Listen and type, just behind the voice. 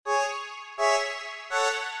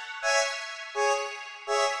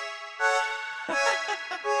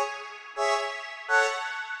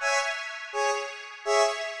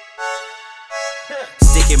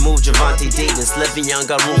Make it move, Javante Davis. Living young,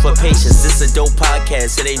 got room for patience. This a dope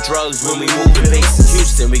podcast, it ain't drugs when we moving bases.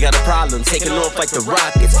 Houston, we got a problem, taking off like the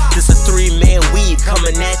Rockets. This a 3-man weave,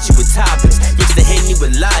 coming at you with topics. Mix the Henny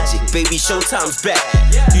with logic, baby, showtime's back.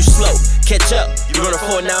 You slow, catch up, you're on a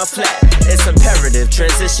 4-9 flat. It's imperative,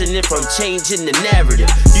 transitioning from changing the narrative.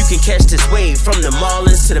 You can catch this wave from the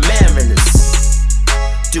Marlins to the Mariners.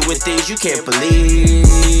 Doing things you can't believe.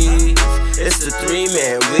 It's the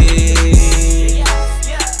 3-man weave.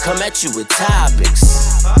 Come at you with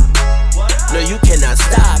topics. No, you cannot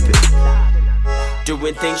stop it.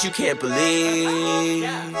 Doing things you can't believe.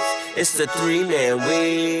 It's the 3-man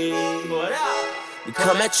weave. We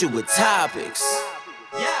come at you with topics.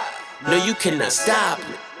 No, you cannot stop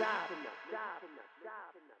it.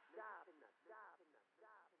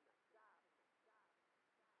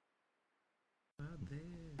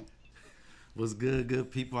 What's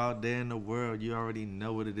good people out there in the world? You already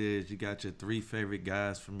know what it is. You got your 3 favorite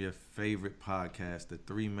guys from your favorite podcast, the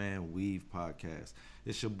 3-Man Weave podcast.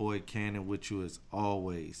 It's your boy Cannon with you as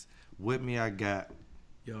always. With me I got...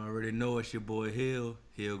 Y'all already know it's your boy Hill.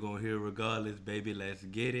 Hill gonna heal regardless, baby. Let's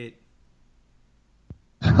get it.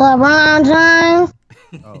 LeBron James.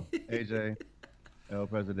 Oh, AJ, El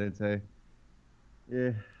Presidente.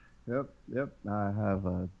 Yeah, yep. I have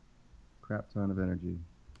a crap ton of energy.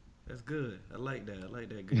 That's good. I like that. I like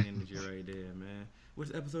that good energy right there, man.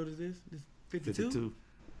 Which episode is this? This 52?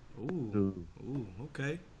 Ooh,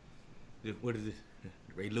 okay. What is this?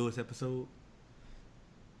 Ray Lewis episode?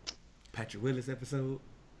 Patrick Willis episode?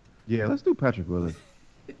 Yeah, let's do Patrick Willis.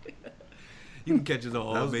 You can catch us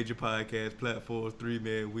on all major podcast platforms,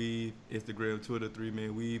 3-Man Weave, Instagram, Twitter,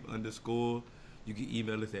 3-Man Weave _. You can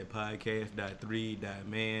email us at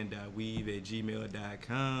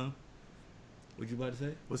podcast.3.man.weave@gmail.com. What you about to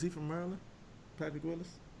say? Was he from Maryland? Patrick Willis?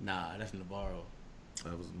 Nah, that's Navarro.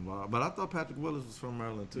 That was Navarro. But I thought Patrick Willis was from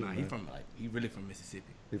Maryland too. Nah, man. he really from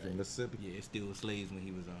Mississippi. He from Mississippi? Yeah, it still slaves when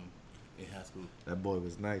he was in high school. That boy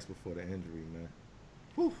was nice before the injury, man.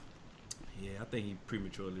 Whew. Yeah, I think he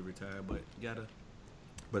prematurely retired, but you gotta.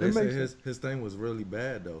 But they say his thing was really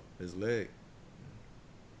bad though. His leg.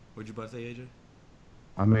 What you about to say, AJ?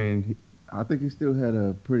 I mean, I think he still had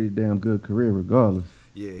a pretty damn good career regardless.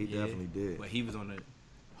 Yeah, he definitely did. But he was on the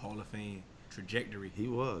Hall of Fame trajectory. He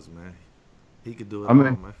was, man. He could do it I mean,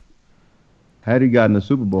 all, man. Had he gotten the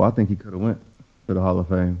Super Bowl, I think he could have went to the Hall of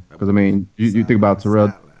Fame. Because, I mean, you think about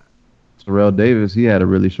Terrell Davis, he had a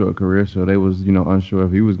really short career, so they was, unsure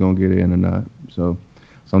if he was going to get in or not. So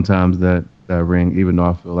sometimes that ring, even though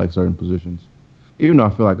I feel like certain positions, even though I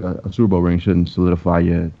feel like a Super Bowl ring shouldn't solidify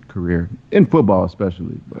your career, in football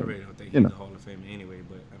especially. But, I really don't think he's a Hall of Famer anyway,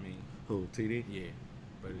 but, I mean. Who, TD? Yeah.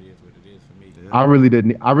 But it is what it is for me. I really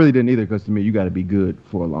didn't either, because to me, you got to be good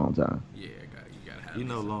for a long time. Yeah, you got to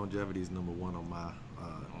have longevity is number 1 on my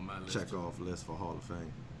check off list for Hall of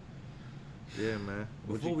Fame. Yeah, man.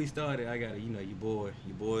 Before we started, I got your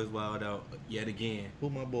boys wild out yet again.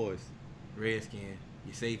 Who my boys? Redskin,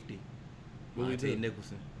 your safety. What we do?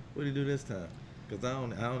 Nicholson. What did he do this time? Because I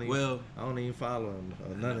don't even follow him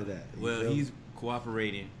or none of that. Well, he's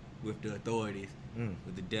cooperating with the authorities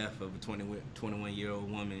with the death of a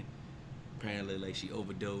 21-year-old woman. Apparently, like, she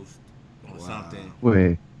overdosed on something.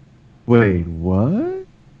 Wait, what?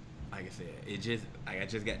 Like I said, I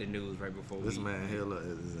just got the news right before this man Hill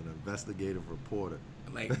is an investigative reporter.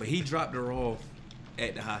 But he dropped her off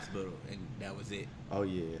at the hospital, and that was it. Oh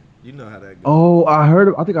yeah, you know how that goes. Oh, I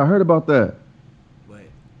think I heard about that. But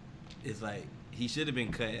it's like he should have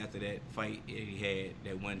been cut after that fight he had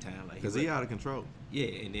that one time. Like, because he out of control. Yeah,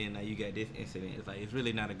 and then now you got this incident. It's like it's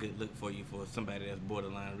really not a good look for you for somebody that's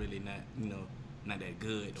borderline, really not not that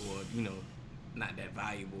good or not that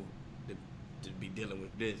valuable to be dealing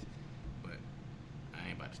with this. But I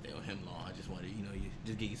ain't about to stay on him long. I just wanted you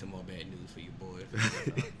just give you some more bad news for your boys.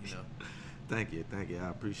 Thank you. I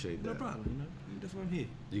appreciate that. No problem. That's why I'm here.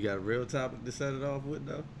 You got a real topic to set it off with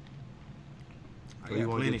though? Or you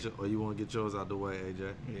want to get yours out the way,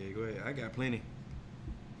 AJ? Yeah, go ahead. I got plenty.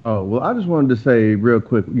 Oh, well, I just wanted to say real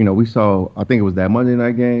quick, we saw, I think it was that Monday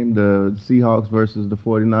night game, the Seahawks versus the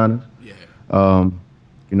 49ers. Yeah.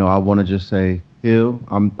 I want to just say, Hill,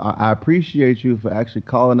 I appreciate you for actually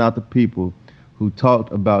calling out the people who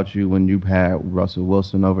talked about you when you had Russell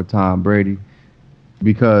Wilson over Tom Brady,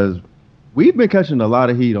 because we've been catching a lot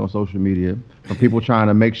of heat on social media from people trying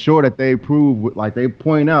to make sure that they prove, like they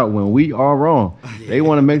point out when we are wrong. Yeah. They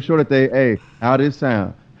want to make sure that hey, how this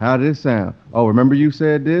sound? Oh, remember you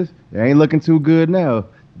said this? It ain't looking too good now.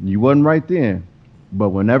 You wasn't right then. But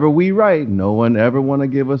whenever we right, no one ever want to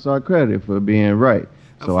give us our credit for being right.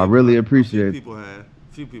 So I really appreciate it. A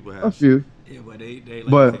few people have. A few. Yeah, but they like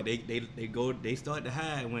But- I said, they start to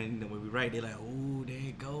hide when when we write. They like, oh, there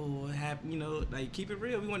you go. What happened? Like keep it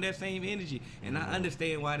real. We want that same energy, and I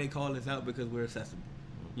understand why they call us out because we're accessible.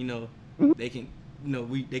 They can.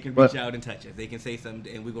 They can reach But- out and touch us. They can say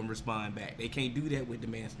something, and we're gonna respond back. They can't do that with the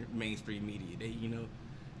mainstream media.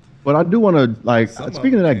 But I do want to like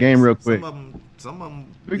speaking of that game real quick. Some of them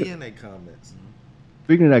be in their comments.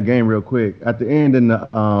 Speaking of that game real quick, at the end in the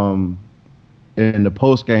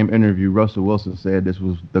post game interview, Russell Wilson said this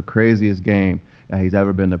was the craziest game that he's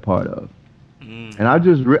ever been a part of. And I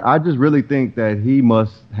just really think that he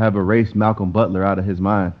must have erased Malcolm Butler out of his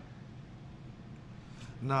mind.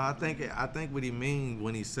 No, I think what he mean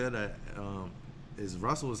when he said that is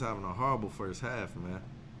Russell was having a horrible first half, man.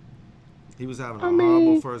 He was having a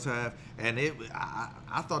horrible first half, and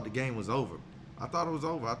I thought the game was over. I thought it was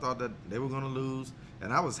over. I thought that they were going to lose,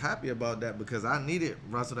 and I was happy about that because I needed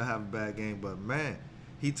Russell to have a bad game. But man,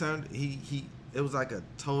 it was like a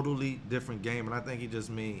totally different game, and I think he just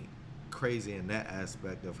mean crazy in that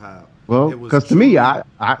aspect of how. Well, it was because to me, truly I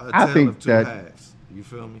a tale think of two that halves. You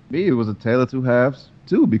feel me? me it was a tale of two halves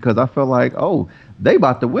too, because I felt like, oh, they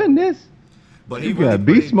about to win this. But You he really got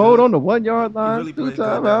beast played mode good. on the 1 yard He line, really 2 played good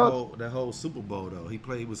timeouts. that whole Super Bowl though.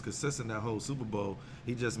 He was consistent that whole Super Bowl.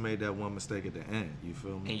 He just made that one mistake at the end. You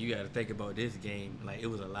feel me? And you got to think about this game. Like it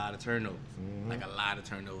was a lot of turnovers, like a lot of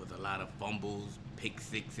turnovers, a lot of fumbles, pick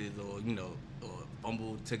sixes, or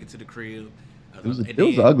fumble took it to the crib. It was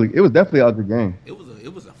ugly. It was definitely an ugly game.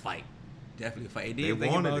 It was a fight, definitely a fight. And They then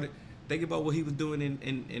think wanted about it. Think about what he was doing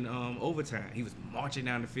in overtime. He was marching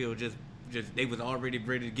down the field, just they was already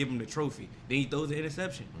ready to give him the trophy. Then he throws an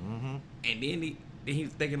interception, and then he's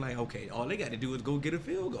thinking like, okay, all they got to do is go get a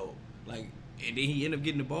field goal. Like, and then he ended up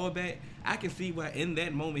getting the ball back. I can see why in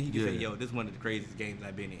that moment he could say, "Yo, this is one of the craziest games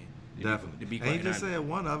I've been in." Definitely. To be And he quite just honest. said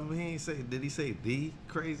one of them. He ain't say. Did he say the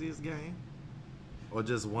craziest game, or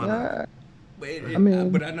just one? Nah, of them?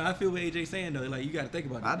 But I know I feel what AJ saying though. Like you got to think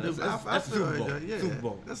about it. That's feel Super Bowl. that, yeah. Super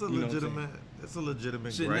Bowl. That's a You know what I'm legitimate. saying? It's a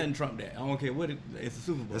legitimate Shit, gripe. nothing trump that. I don't care what it's a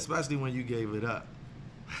Super Bowl. Especially when you gave it up.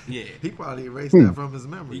 Yeah. He probably erased that from his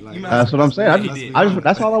memory. You Like, might- That's what I'm saying. He did.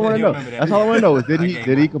 That's all I want to He'll know. remember that. That's all I want to know is I did can't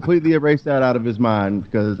he lie. completely erase that out of his mind?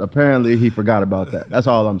 Because apparently he forgot about that. That's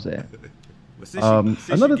all I'm saying. But since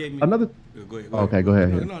you Another. Go ahead. Okay, go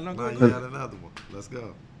ahead. No, Now go you ahead. had another one. Let's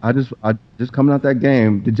go. I just coming out that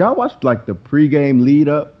game. Did y'all watch like the pregame lead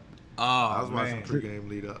up? Oh, I was man. watching pregame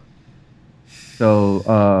lead up. So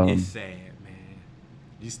It's sad, man.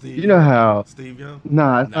 You Steve? you know how? Steve Young?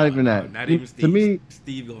 Nah, it's No, not even no, that. Not even Steve. To me,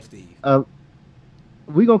 Steve gonna Steve.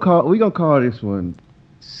 we gonna call this one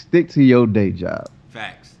 "Stick to Your Day Job"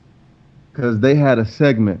 Facts. because they had a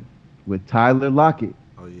segment with Tyler Lockett.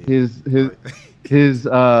 Oh yeah. His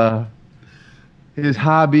his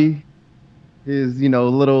hobby, his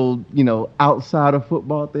little outside of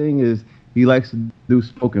football thing is he likes to do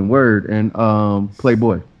spoken word and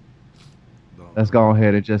Playboy. No. Let's go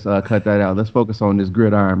ahead and just cut that out. Let's focus on this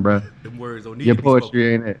gridiron, bro. Them words don't need Your to be spoken.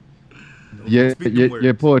 poetry ain't it. Don't Yeah, speak them your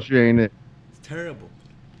words. poetry ain't it. It's terrible.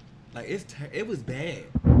 Like it was bad.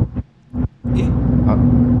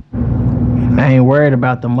 I ain't worried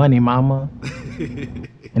about the money, mama.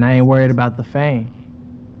 And I ain't worried about the fame.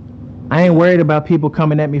 I ain't worried about people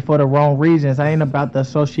coming at me for the wrong reasons. I ain't about to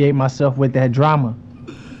associate myself with that drama.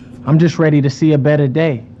 I'm just ready to see a better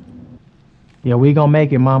day. Yeah, we gonna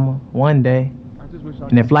make it, mama, one day.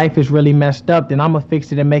 And if life is really messed up, then I'ma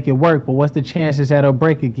fix it and make it work. But what's the chances that it'll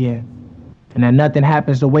break again? And that nothing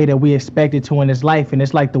happens the way that we expect it to in this life. And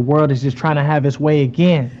it's like the world is just trying to have its way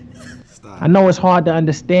again. Stop. I know it's hard to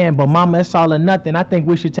understand, but mama, it's all or nothing. I think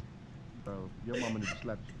we should take. Bro, your mama need to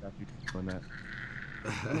slap you after you on that.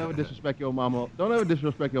 Don't ever disrespect your mama. Don't ever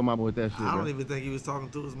disrespect your mama with that shit, I don't bro. even think he was talking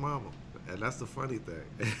to his mama, and that's the funny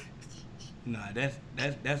thing. Nah,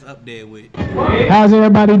 that's up there with. How's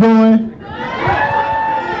everybody doing?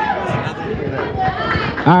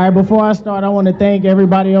 All right, before I start, I want to thank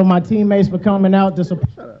everybody on my teammates for coming out to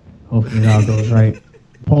support. Hopefully it all goes right.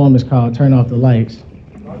 The poem is called Turn Off the Lights.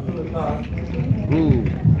 Ooh,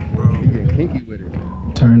 bro, you getting kinky with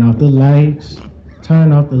it. Turn off the lights.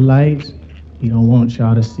 Turn off the lights. He don't want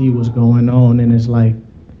y'all to see what's going on in his life.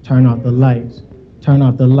 Turn off the lights. Turn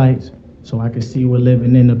off the lights. So I can see what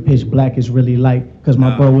living in the pitch black is really like. Cause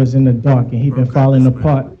my bro was in the dark and he Bro, been falling cut this,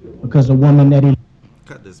 man. apart because the woman that he.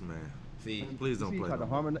 Cut this man. See, Please don't See, play. he tried to no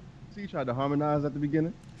more. harmonize. See, he tried to harmonize at the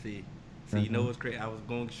beginning. see, you know what's crazy? I was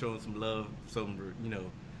going to show him some love,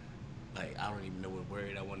 like I don't even know what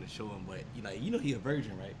word I wanted to show him, but he a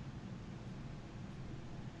virgin, right?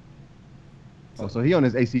 Oh, so he on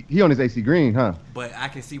his AC. He on his AC Green, huh? But I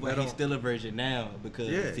can see why That he's don't- still a virgin now because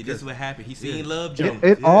Yeah, see, this 'cause- is what happened. He seen yeah. Love It, Jones.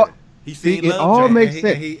 it Yeah. all He See, seen it Love all Jones. makes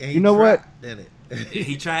sense. You know what? In it.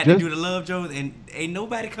 He tried Just- to do the Love Jones, and ain't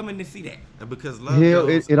nobody coming to see that. And because Love Hill,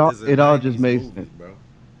 Jones it all- is a it all 90s just makes movie, sense. bro.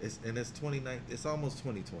 It's 29. It's almost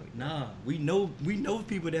 2020. Nah, we know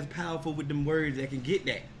people that's powerful with them words that can get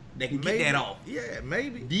that. That can Maybe. get that off. Yeah,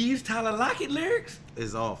 maybe. These Tyler Lockett lyrics,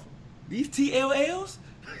 It's awful. these TLLs,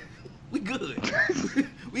 we good.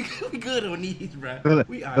 we good on these, bro.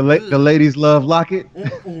 We are The good. ladies love Lockett.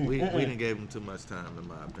 We didn't give him too much time, in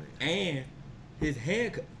my opinion. And his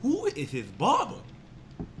haircut. Who is his barber?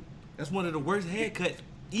 That's one of the worst haircuts,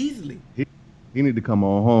 easily. He need to come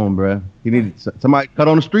on home, bruh. He need somebody cut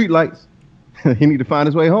on the street lights. He need to find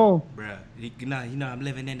his way home. Bruh, you know I'm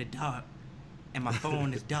living in the dark, and my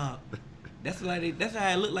phone is dark. That's how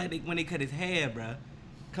it looked like when they cut his hair, bruh.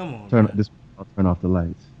 Come on, bruh. I'll turn off the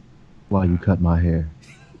lights while you cut my hair.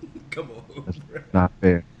 Come on, That's bruh. not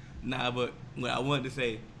fair. Nah, but what I wanted to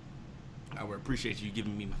say, I would appreciate you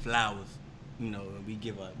giving me my flowers. You know, we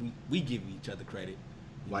give each other credit.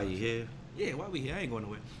 Why you here? Yeah, why we here? I ain't going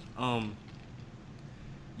nowhere.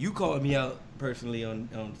 You called me out personally on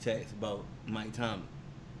the text about Mike Tomlin,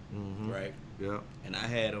 right? Yeah. And I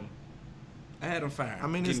had him fired. I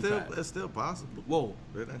mean, Get him fired. it's still possible. Whoa.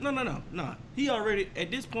 Really? No. He already at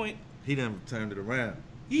this point. He done turned it around.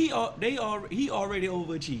 He already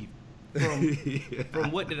overachieved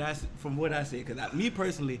from what I said. Because me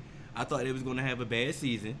personally, I thought they was gonna have a bad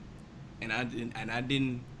season, and I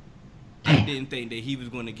didn't think that he was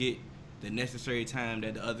gonna get the necessary time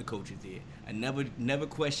that the other coaches did. I never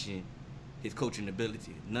questioned his coaching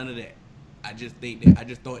ability. None of that. I just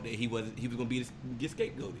thought that he was gonna get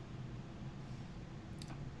scapegoated.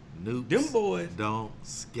 Nukes Them boys don't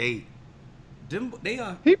skate.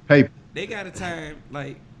 He paid. They got a time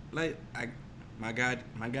my guy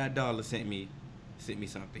Dollar sent me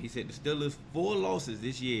something. He said the Steelers 4 losses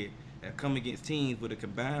this year have come against teams with a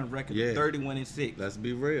combined record of 31-6. Let's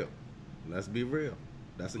be real.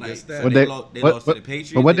 That's a good stat. So they lost to the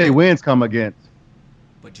Patriots. But what they wins come against?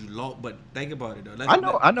 But you lost. But think about it though. I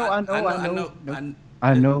know,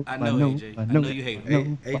 AJ. I know you hate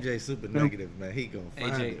him. AJ super negative, man. He gonna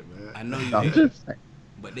find AJ, it, man. I know you I'm hate him. just saying.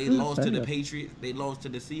 But they lost to the Patriots. They lost to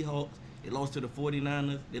the Seahawks. They lost to the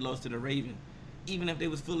 49ers. They lost to the Ravens. Even if they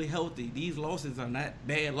was fully healthy, these losses are not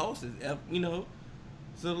bad losses. You know.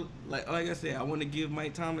 So like I said, I want to give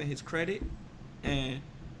Mike Tomlin his credit, and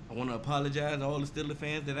I want to apologize to all the Steelers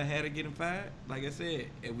fans that I had to get him fired. Like I said,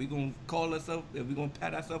 if we gonna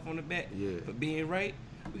pat ourselves on the back for being right,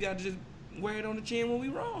 we gotta just wear it on the chin when we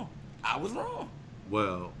wrong. I was wrong.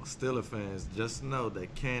 Well, Steelers fans, just know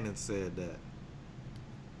that Cannon said that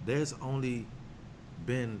there's only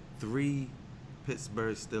been 3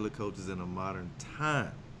 Pittsburgh Steelers coaches in a modern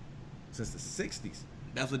time since the 60s.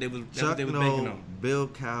 That's what they was Chuck banking Noll, on. Bill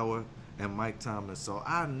Cowher, and Mike Tomlin. So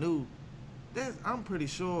I knew I'm pretty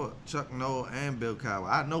sure Chuck Noll and Bill Cowher.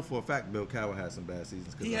 I know for a fact Bill Cowher had some bad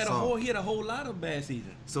seasons. He had a whole lot of bad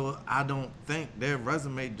seasons. So I don't think their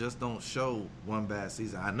resume just don't show one bad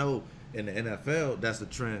season. I know in the NFL that's a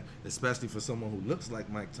trend, especially for someone who looks like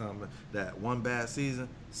Mike Tomlin, that one bad season,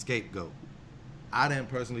 scapegoat. I didn't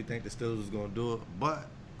personally think the Steelers was going to do it, but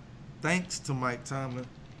thanks to Mike Tomlin,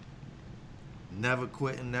 never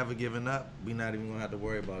quitting, never giving up, we not even going to have to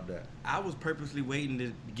worry about that. I was purposely waiting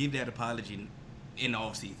to give that apology in the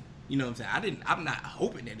offseason. You know what I'm saying? I'm not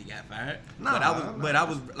hoping that he got fired. Nah, but I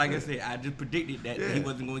was like I said, I just predicted that he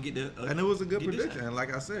wasn't going to get the. And it was a good prediction. And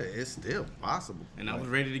like I said, it's still possible. And I was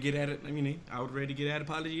ready to get at it. I was ready to get at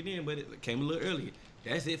apology then, but it came a little earlier.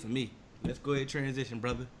 That's it for me. Let's go ahead and transition,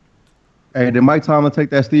 brother. Hey, did Mike Tomlin take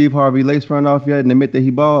that Steve Harvey lace front off yet and admit that he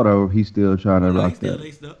balled, or he's still trying to rock He's still that?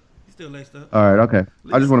 laced up. He's still laced up. All right, okay.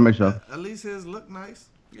 I just want to make sure. At least his look nice.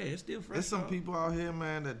 Yeah, it's still fresh. There's some people out here,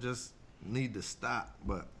 man, that just need to stop.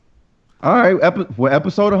 But All right, for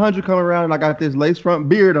episode 100 coming around, and I got this lace front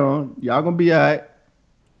beard on. Y'all gonna be all right.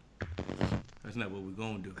 That's not what we're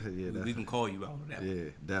gonna do. Yeah, we can call you out on that. yeah,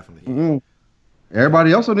 definitely. Mm-hmm.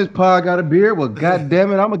 Everybody else on this pod got a beard. Well,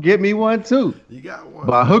 goddamn it, I'm gonna get me one too. You got one.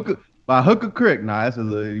 By hook or crick. Nah, that's a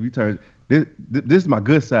little. You turn. This is my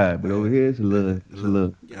good side, but over here it's a little.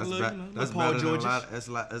 Yeah, That's Paul better than a Georges.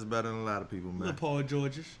 lot. That's better than a lot of people, man. Little Paul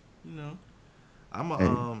Georges, you know. I'm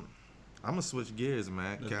gonna switch gears,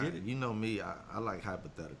 man. Let's get it. You know me, I like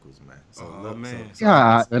hypotheticals, man. So Oh, look, man.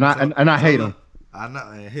 Yeah, and I hate look, him. I know,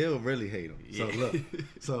 and Hill really hate him. So look,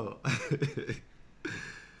 so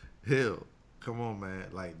Hill, come on, man.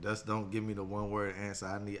 Like, just don't give me the one word answer.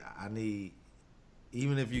 I need.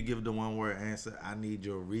 Even if you give the one word answer, I need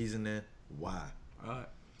your reasoning why. All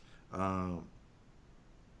right.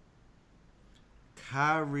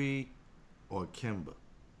 Kyrie or Kimba,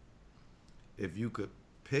 if you could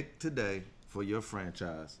pick today for your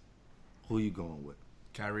franchise, who you going with?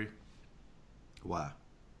 Kyrie. Why?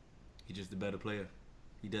 He's just a better player.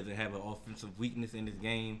 He doesn't have an offensive weakness in his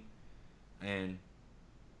game, and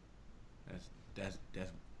that's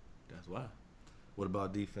why. What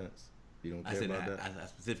about defense? You don't I care said about that? I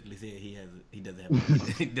specifically said he doesn't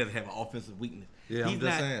have he doesn't have an offensive weakness. Yeah, I'm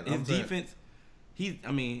just saying. His defense.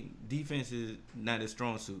 Defense is not his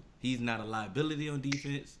strong suit. He's not a liability on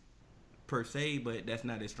defense per se, but that's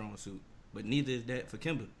not his strong suit. But neither is that for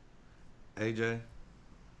Kemba. AJ?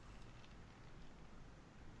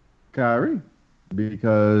 Kyrie,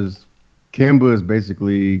 because Kimba is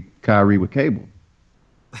basically Kyrie with cable.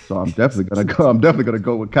 So I'm definitely gonna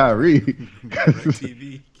go with Kyrie.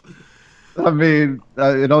 TV. I mean,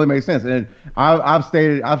 it only makes sense. And I've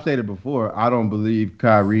stated before, I don't believe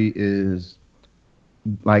Kyrie is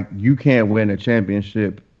like, you can't win a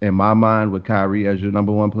championship in my mind with Kyrie as your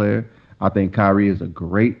number one player. I think Kyrie is a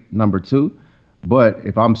great number two. But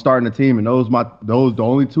if I'm starting a team and those the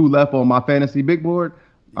only two left on my fantasy big board,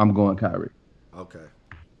 I'm going Kyrie. Okay.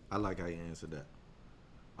 I like how you answered that.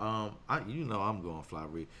 I'm going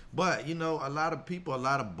Flyree. But, a lot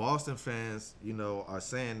of Boston fans, are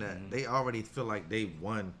saying that they already feel like they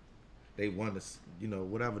won this,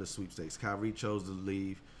 whatever the sweepstakes. Kyrie chose to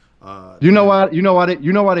leave. You know why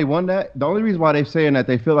they won that? The only reason why they're saying that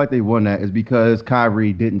they feel like they won that is because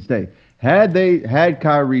Kyrie didn't stay. Had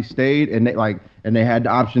Kyrie stayed and they had the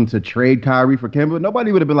option to trade Kyrie for Kemba,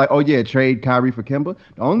 nobody would have been like, oh yeah, trade Kyrie for Kemba.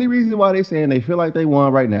 The only reason why they're saying they feel like they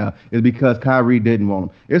won right now is because Kyrie didn't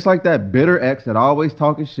want him. It's like that bitter ex that always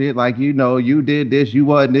talking shit, like, you did this, you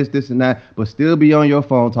wasn't this and that, but still be on your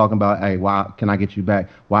phone talking about, hey, why can I get you back?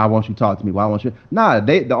 Why won't you talk to me? Why won't you? Nah,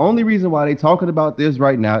 the only reason why they talking about this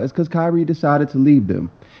right now is because Kyrie decided to leave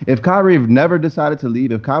them. If Kyrie never decided to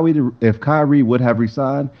leave, if Kyrie would have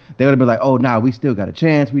resigned, they would have been like, oh, nah, we still got a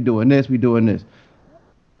chance. We doing this.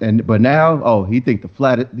 But now, he think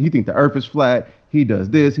the earth is flat. He does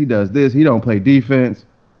this. He don't play defense.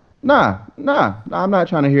 Nah, I'm not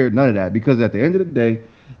trying to hear none of that, because at the end of the day,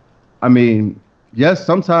 I mean, yes,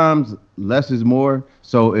 sometimes less is more.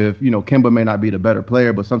 So if, Kemba may not be the better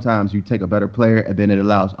player, but sometimes you take a better player and then it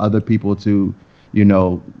allows other people to,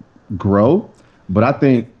 grow. But I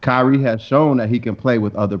think Kyrie has shown that he can play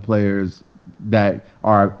with other players that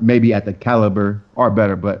are maybe at the caliber or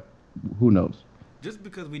better, but who knows? Just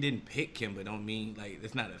because we didn't pick Kemba don't mean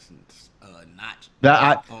it's not a notch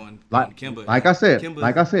on Kemba. Like I said,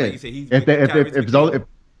 like you said,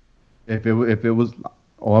 if it was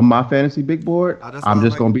on my fantasy big board, I'm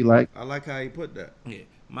just gonna be like. I like how you put that. Yeah,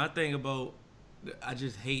 my thing about I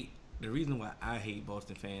just hate the reason why I hate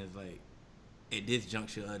Boston fans at this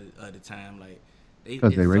juncture of the time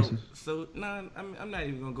because they racist. So I'm not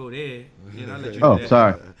even gonna go there. I'll let you. Oh,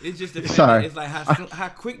 sorry. It's just the fact it's like how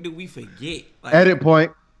quick do we forget? Edit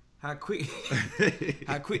point. How quick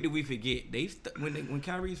do we forget? When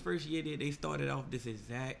Kyrie's first year there, they started off this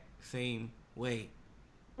exact same way.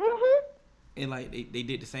 Mm-hmm. And they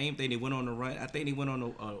did the same thing. They went on a run. I think they went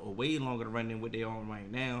on a way longer run than what they're on right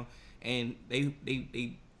now. And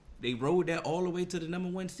they rode that all the way to the number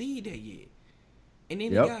 1 seed that year. And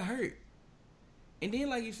then they got hurt. And then,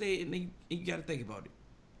 like you said, you got to think about it.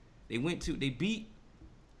 They beat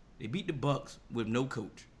the Bucks with no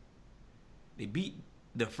coach. They beat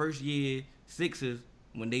the first year Sixers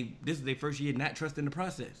this is their first year not trusting the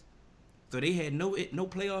process. So they had no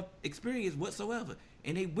playoff experience whatsoever,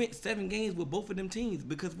 and they went 7 games with both of them teams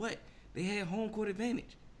because what? They had home court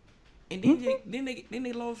advantage, and then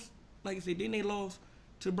they lost. Like I said, then they lost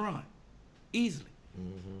to Bron easily.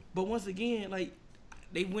 Mm-hmm. But once again,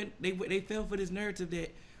 they fell for this narrative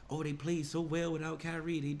that, oh, they played so well without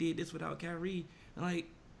Kyrie. They did this without Kyrie. How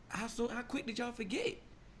quick did y'all forget?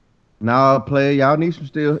 Nah, player,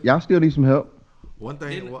 y'all still need some help. One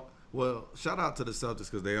thing, well, shout out to the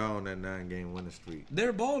Celtics because they are on that 9-game winning streak.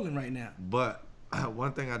 They're balling right now. But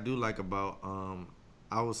one thing I do like about,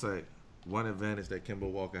 I would say, one advantage that Kemba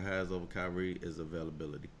Walker has over Kyrie is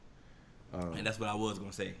availability. And that's what I was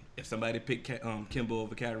gonna say. If somebody picked Kemba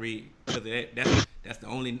over Kyrie, because that's the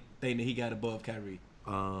only thing that he got above Kyrie.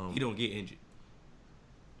 He don't get injured.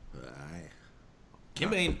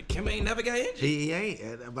 Kemba ain't never got injured. He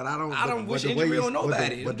ain't, but I don't wish injury on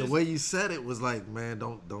nobody. But the way you said it was like, man,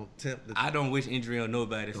 don't tempt. I don't wish injury on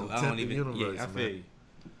nobody, so I don't even. Universe, I feel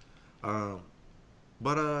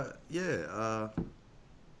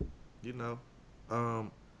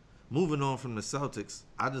you. Moving on from the Celtics,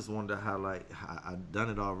 I just wonder how I've done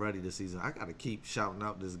it already this season. I gotta keep shouting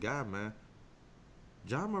out this guy, man,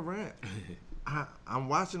 John Morant. I'm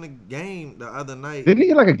watching the game the other night. Didn't he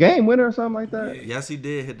get like a game winner or something like that? Yes, he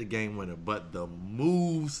did hit the game winner, but the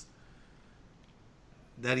moves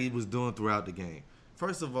that he was doing throughout the game.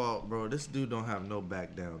 First of all, bro, this dude don't have no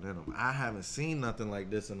back down in him. I haven't seen nothing like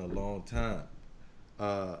this in a long time.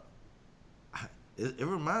 It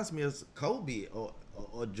reminds me of Kobe or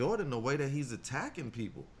Jordan, the way that he's attacking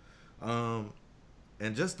people.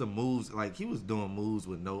 And just the moves, like he was doing moves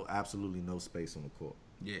with absolutely no space on the court.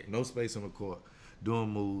 Yeah. No space on the court, doing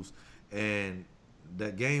moves. And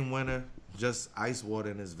that game winner, just ice water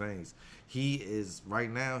in his veins. He is, right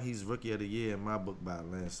now, he's Rookie of the Year in my book by a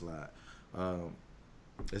landslide.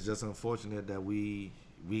 It's just unfortunate that we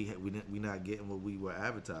not getting what we were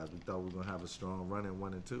advertised. We thought we were going to have a strong run in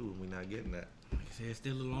 1 and 2, and we're not getting that. Like I said, it's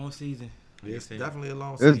still a long season. Like It's I said, definitely a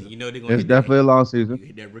long season. you know they're gonna It's hit definitely a long season. You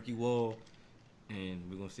hit that rookie wall, and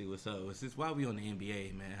we're gonna see what's up. This is why we on the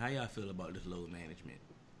NBA, man. How y'all feel about this load management?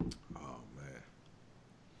 Oh, man.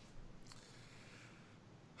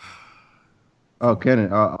 Oh, Kenan.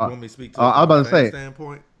 You want me to speak to I was about to say.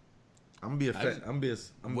 standpoint? I'm gonna be a fan. I'm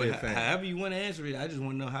gonna be a fan. However you want to answer it, I just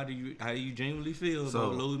want to know how do you genuinely feel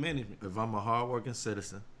about load management. If I'm a hardworking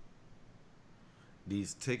citizen,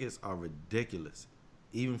 these tickets are ridiculous.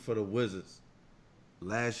 Even for the Wizards,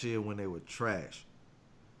 last year when they were trash,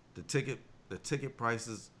 the ticket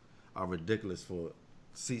prices are ridiculous for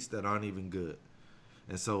seats that aren't even good.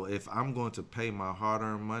 And so if I'm going to pay my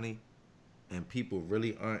hard-earned money and people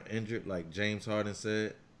really aren't injured, like James Harden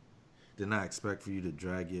said, then I expect for you to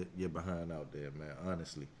drag your behind out there, man,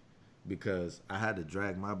 honestly. Because I had to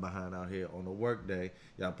drag my behind out here on a work day.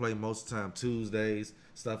 Y'all play most of the time Tuesdays,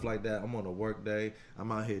 stuff like that. I'm on a work day.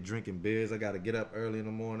 I'm out here drinking beers. I got to get up early in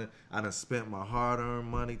the morning. I done spent my hard-earned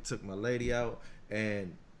money, took my lady out,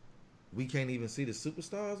 and we can't even see the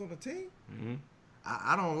superstars on the team? Mm-hmm.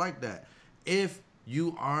 I don't like that. If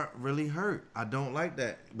you aren't really hurt, I don't like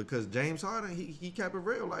that. Because James Harden, he kept it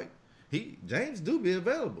real. Like, James do be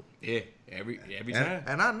available. Yeah, every time.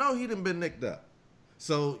 And I know he done been nicked up.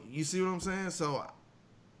 So, you see what I'm saying? So,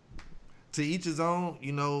 to each his own,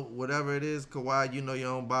 you know, whatever it is, Kawhi, you know your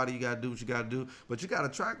own body, you got to do what you got to do. But you got a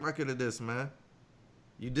track record of this, man.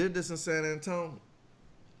 You did this in San Antonio.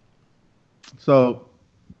 So,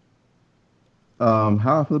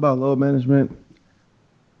 how I feel about load management,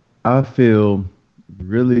 I feel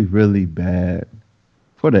really, really bad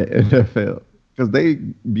for the NFL. Because they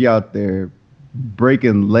be out there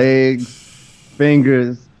breaking legs,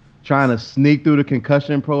 fingers, trying to sneak through the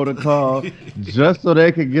concussion protocol just so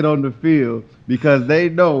they can get on the field, because they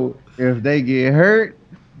know if they get hurt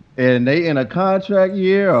and they in a contract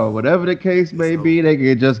year or whatever the case may be, they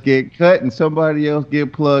can just get cut and somebody else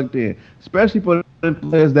get plugged in. Especially for the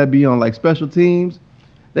players that be on like special teams,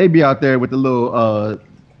 they be out there with the little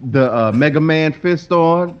Mega Man fist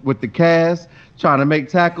on with the cast, trying to make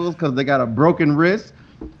tackles because they got a broken wrist.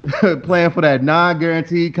 Playing for that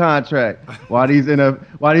non-guaranteed contract, while these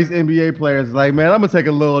NBA players like, man, I'm gonna take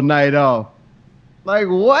a little night off. Like,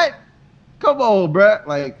 what? Come on, bruh.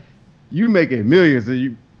 Like, you making millions and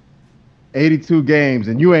you 82 games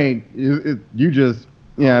and you ain't you just,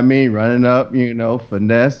 you know what I mean, running up, you know,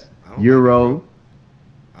 finesse, Euro.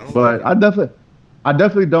 But I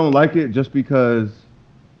definitely don't like it, just because,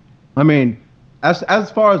 I mean,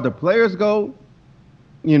 as far as the players go,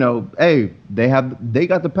 you know, hey, they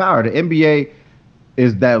got the power. The NBA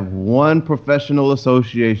is that one professional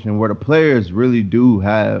association where the players really do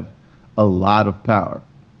have a lot of power.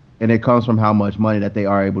 And it comes from how much money that they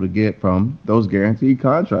are able to get from those guaranteed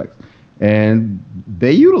contracts. And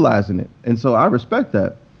they utilizing it. And so I respect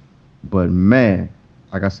that. But man,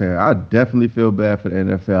 like I said, I definitely feel bad for the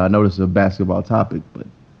NFL. I know this is a basketball topic, but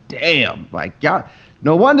damn, like, y'all,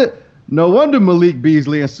 no wonder Malik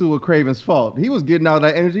Beasley and Sua Craven's fault. He was getting out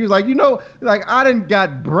that energy. He was like, you know, like, I done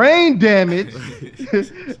got brain damage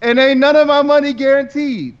and ain't none of my money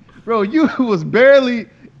guaranteed. Bro, you barely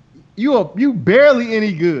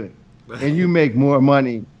any good. And you make more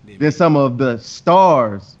money than some of the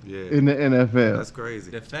stars in the NFL. That's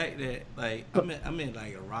crazy. The fact that, like, I'm in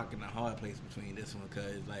like a rock and a hard place between this one,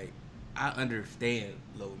 because, like, I understand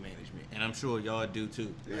load management, and I'm sure y'all do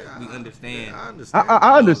too. Yeah, we understand. Yeah, I understand.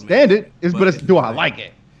 I understand it. Do I like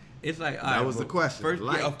it? It's like, all that right, was the question. First,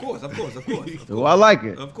 Like. yeah, of course. Do I like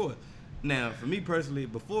it? Of course. Now, for me personally,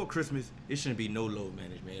 before Christmas, it shouldn't be no load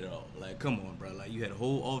management at all. Like, come on, bro. Like, you had a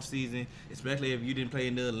whole off season, especially if you didn't play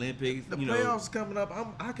in the Olympics. The you playoffs coming up,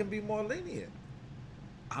 I can be more lenient.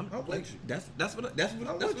 I'm with like, you. that's what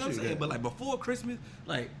I'm I'm saying. yeah. But like before Christmas,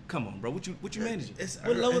 like, come on, bro, what you managing? It's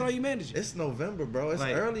What load are you managing? It's November, bro. It's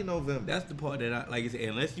Like, early November. That's the part that I like. I said,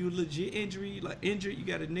 unless you legit injured, you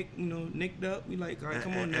got a nicked up. You like, all right,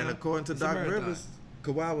 come on now. And according to It's a Doc marathon. Rivers,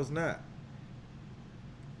 Kawhi was not.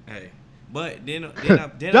 Hey, but then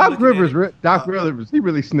Doc Rivers, he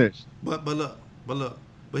really snitched.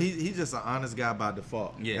 But he's just an honest guy by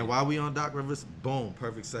default. Yeah. And while we on Doc Rivers, boom,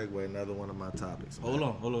 perfect segue. Another one of my topics. Man.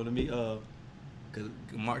 Hold on. Let me because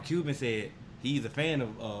Mark Cuban said he's a fan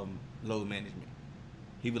of load management.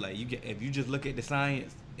 He was like, if you just look at the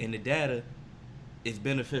science and the data, it's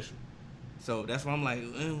beneficial. So that's why I'm like,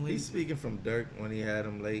 He's speaking from Dirk when he had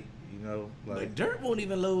him late. You know, like but Dirk won't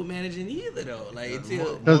even load managing either though. Like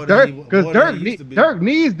until Because more than he used to be. Dirk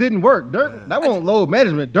knees didn't work. Dirk that won't load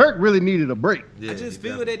management. Dirk really needed a break. Yeah, I just he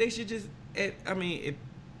feel definitely- that they should just. If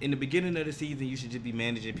in the beginning of the season, you should just be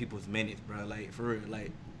managing people's minutes, bro. Like for real,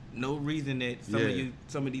 like no reason that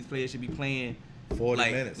some of these players should be playing 40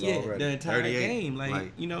 like, minutes yeah, already. the entire 38. game.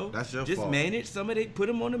 Like you know, that's your just fault. manage some of it. Put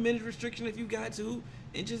them on a minute restriction if you got to,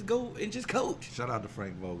 and just go and just coach. Shout out to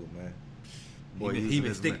Frank Vogel, man.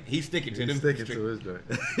 He's sticking to them. Sticking to his joint.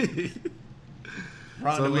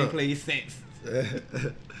 Rondo So ain't look. played since.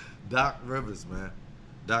 Doc Rivers, man.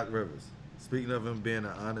 Doc Rivers. Speaking of him being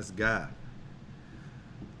an honest guy,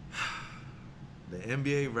 the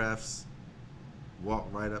NBA refs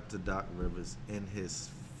walked right up to Doc Rivers in his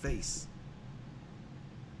face.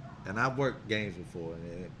 And I've worked games before,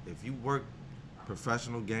 and if you work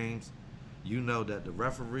professional games, you know that the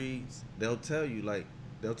referees, they'll tell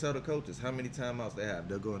the coaches how many timeouts they have.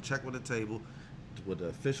 They'll go and check with the table with the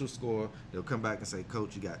official score. They'll come back and say,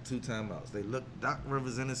 Coach, you got 2 timeouts. They looked Doc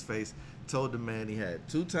Rivers in his face, told the man he had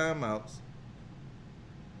 2 timeouts.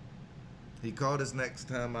 He called his next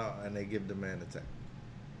timeout, and they give the man a tech.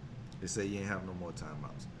 They say, you ain't have no more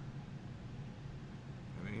timeouts.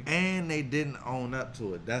 And they didn't own up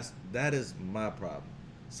to it. That is my problem.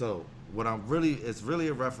 So it's really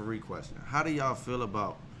a referee question. How do y'all feel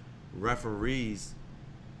about referees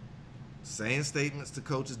saying statements to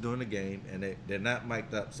coaches during the game, and they're not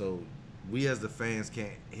mic'd up, so we as the fans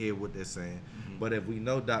can't hear what they're saying. Mm-hmm. But if we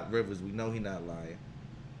know Doc Rivers, we know he's not lying.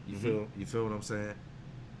 You feel what I'm saying?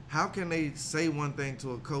 How can they say one thing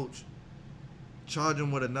to a coach, charge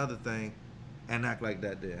him with another thing, and act like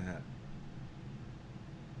that didn't happen?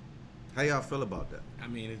 How y'all feel about that? I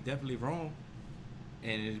mean, it's definitely wrong,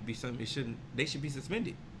 and it'd be something. They should be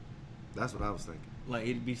suspended. That's what I was thinking. Like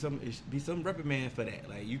it should be some reprimand for that.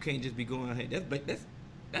 Like you can't just be going ahead.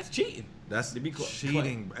 That's cheating. That's to be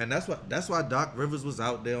cheating, and that's why Doc Rivers was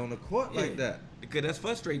out there on the court like that. Because that's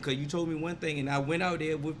frustrating. Because you told me one thing, and I went out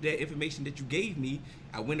there with that information that you gave me.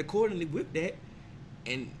 I went accordingly with that,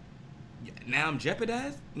 and now I'm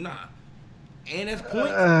jeopardized. Nah, and that's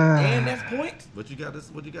points. What you got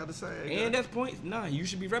to say? And that's points. Nah, you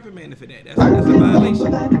should be reprimanded for that. That's a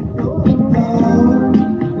violation.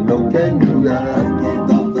 All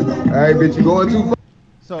right, bitch, you going too far.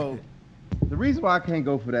 So, the reason why I can't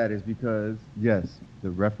go for that is because, yes, the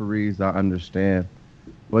referees, I understand.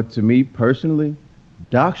 But to me personally,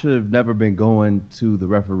 Doc should have never been going to the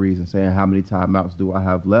referees and saying, how many timeouts do I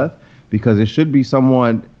have left? Because it should be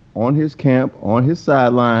someone on his camp, on his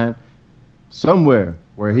sideline, somewhere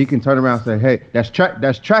where he can turn around and say, hey, that's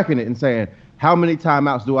tracking it and saying, how many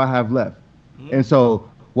timeouts do I have left? Mm-hmm. And so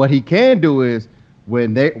what he can do is,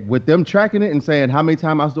 with them tracking it and saying how many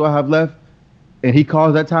timeouts do I have left, and he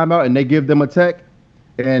calls that timeout and they give them a tech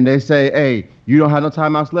and they say, hey, you don't have no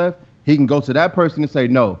timeouts left, he can go to that person and say,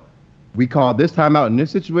 no, we called this timeout in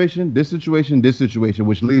this situation,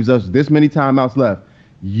 which leaves us this many timeouts left.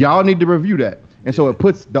 Y'all need to review that. And so it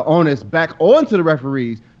puts the onus back onto the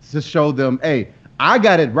referees to show them, hey, I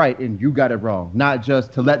got it right and you got it wrong, not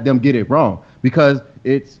just to let them get it wrong. Because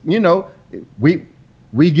it's,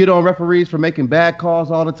 we get on referees for making bad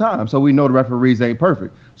calls all the time, so we know the referees ain't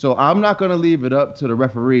perfect. So I'm not going to leave it up to the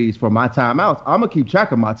referees for my timeouts. I'm going to keep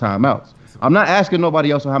track of my timeouts. I'm not asking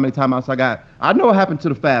nobody else on how many timeouts I got. I know what happened to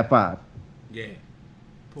the Fab Five. Yeah.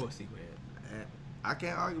 Poor C. And I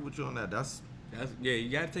can't argue with you on that. That's you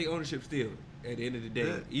got to take ownership still at the end of the day.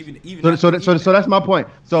 Yeah. Even so that's my point.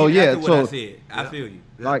 So yeah, what I said, I feel you.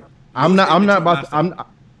 Like I'm not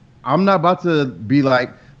about to be like,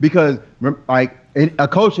 because like a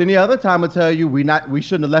coach any other time will tell you we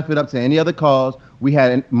shouldn't have left it up to any other calls. We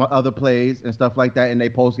had other plays and stuff like that in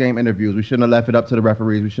their post-game interviews. We shouldn't have left it up to the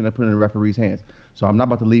referees. We shouldn't have put it in the referees' hands. So I'm not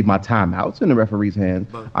about to leave my timeouts in the referees' hands.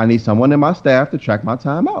 But I need someone in my staff to track my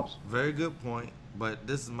timeouts. Very good point. But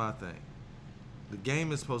this is my thing. The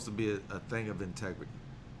game is supposed to be a thing of integrity.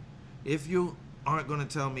 If you aren't going to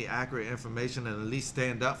tell me accurate information and at least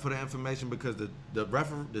stand up for the information, because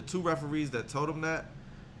the two referees that told them that,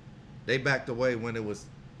 they backed away when it was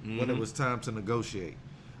time to negotiate.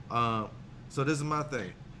 So this is my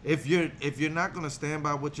thing. If you're not going to stand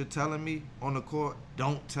by what you're telling me on the court,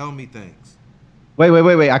 don't tell me things.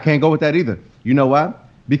 Wait. I can't go with that either. You know why?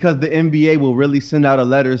 Because the NBA will really send out a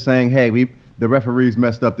letter saying, hey, the referees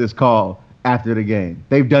messed up this call after the game.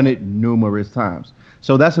 They've done it numerous times.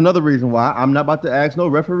 So that's another reason why I'm not about to ask no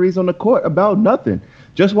referees on the court about nothing.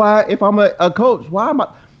 Just why, if I'm a coach, why am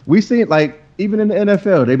I? We see it like even in the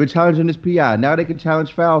NFL, they've been challenging this PI. Now they can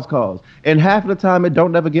challenge fouls calls. And half of the time it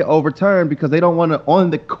don't never get overturned because they don't want to, on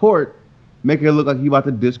the court, make it look like you about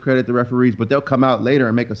to discredit the referees. But they'll come out later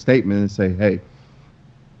and make a statement and say, hey,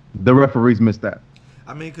 the referees missed that.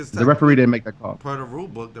 I mean, because the referee didn't make that call. Per the rule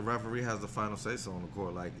book, the referee has the final say so on the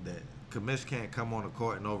court. Like that, commish can't come on the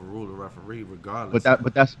court and overrule the referee regardless.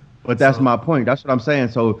 But that's my point. That's what I'm saying.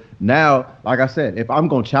 So now, like I said, if I'm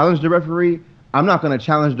gonna challenge the referee, I'm not gonna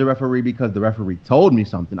challenge the referee because the referee told me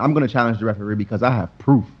something. I'm gonna challenge the referee because I have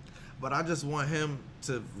proof. But I just want him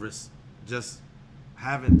to just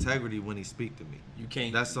have integrity when he speak to me. You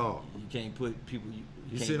can't. That's all. You can't put people.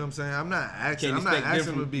 You see what I'm saying? I'm not asking. I'm not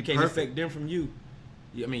asking him to be you can't perfect. expect them from you.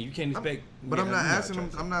 I mean, you can't expect. But I'm not asking them.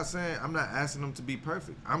 I'm not asking them to be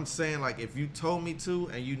perfect. I'm saying, like, if you told me to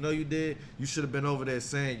and you know you did, you should have been over there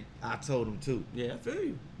saying I told him to. Yeah, I feel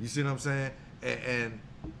you. You see what I'm saying? And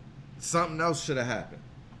something else should have happened.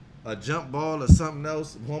 A jump ball or something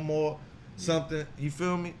else. One more something. You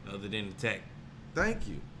feel me? Other than the tech. Thank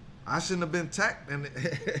you. I shouldn't have been tacked and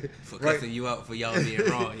for cussing you out for y'all being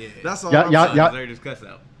wrong. Yeah, that's all. Y'all deserve this cuss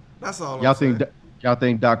out. That's all. Y'all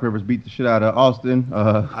think Doc Rivers beat the shit out of Austin?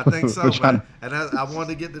 I think so, man. And I wanted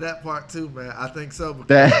to get to that part too, man. I think so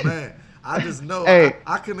because, man, I just know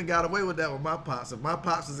I couldn't have got away with that with my pops. If my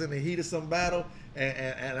pops was in the heat of some battle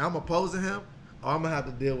and I'm opposing him, I'm gonna have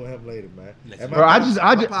to deal with him later, man. Bro,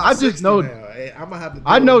 I just know. Hey, I'm gonna have to.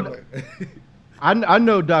 I know. I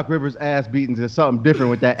know Doc Rivers' ass beatings is something different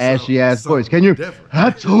with that ashy ass voice. Can you? Different. I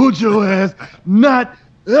told your ass not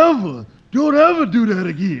ever. Don't ever do that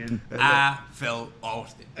again. I felt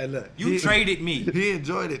Austin. Hey, look, you traded me. He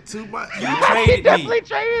enjoyed it too much. You traded me. Definitely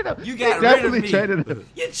traded him. You got rid of me. Traded him.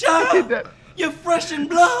 You're child. You're fresh in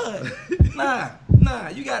blood. Nah.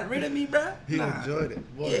 You got rid of me, bro. He enjoyed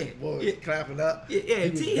it. Boy, clapping up. Yeah.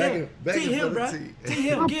 T him, bro. T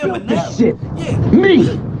him. Give him a this shit. Yeah.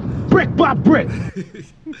 Me. Brick by brick.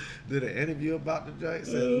 Did an interview about the joint.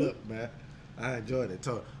 Said, look, man, I enjoyed it.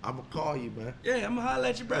 Told him, I'm going to call you, man. Yeah, I'm going to holler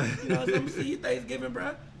at you, bro. You know what I'm saying? See you Thanksgiving,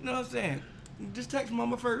 bro. You know what I'm saying? Just text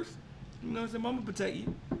mama first. You know what I'm saying? Mama protect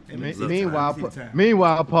you.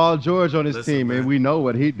 Meanwhile, Paul George on his team, man, we know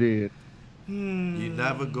what he did. You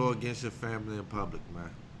never go against your family in public,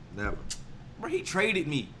 man. Never. Bro, he traded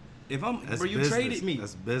me. You traded me.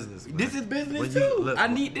 That's business, man. This is business too. I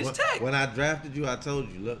need this tech. When I drafted you, I told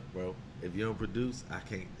you, look, bro, if you don't produce, I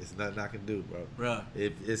can't. It's nothing I can do, bro. Bro,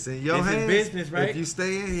 if it's in your hands, this is business, right? If you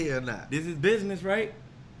stay in here or not. This is business, right?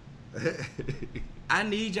 I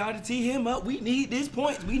need y'all to tee him up. We need this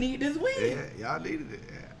points. We need this win. Yeah, y'all needed it.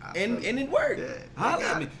 Yeah, and it worked. Yeah, holla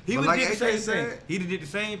at me. He would did the same thing. He did the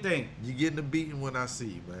same thing. You getting the beating when I see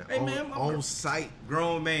you, man. Hey, man, on sight.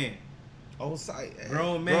 Grown man. On sight.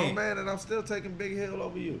 Grown man, and I'm still taking Big Hill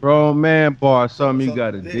over you. Grown man bar, something you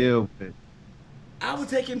got to deal with. I would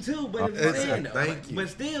take him too, but thank you. But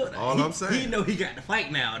still, I'm saying, he know he got to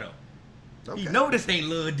fight now though. Okay. He know this ain't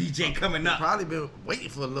little DJ coming up. Probably been waiting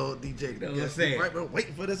for a little DJ. You know what I'm saying? Right, been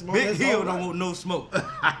waiting for this moment. Big Hill don't want no smoke.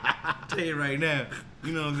 Tell you right now.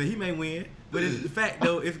 You know what I'm saying? He may win, but it's the fact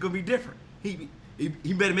though, it's gonna be different. He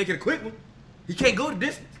better make it a quick one. He can't go the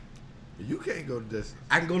distance. You can't go the distance.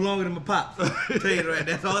 I can go longer than my pops. Tell you right,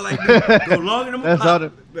 that's all I do. Go longer than my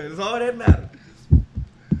pops. That's all that matters.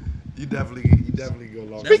 You definitely go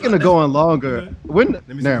longer. Speaking of going longer,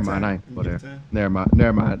 never mind. I ain't go there. Never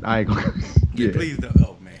mind. I ain't go. Yeah, please don't.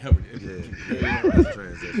 Oh man, hurry. Yeah. That's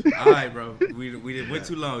transition. All right, bro. We went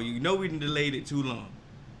too long. You know we done delayed it too long.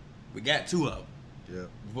 We got 2 of them. Yeah.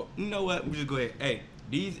 But you know what? We just go ahead. Hey,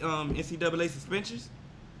 these NCAA suspensions.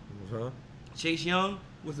 Chase Young.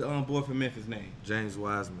 What's the boy from Memphis name? James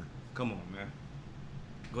Wiseman. Come on, man.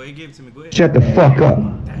 Go ahead, give it to me. Go ahead. Shut the fuck up,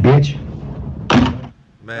 bitch.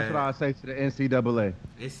 Man. That's what I say to the NCAA.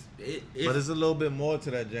 But it's a little bit more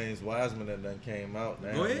to that James Wiseman that done came out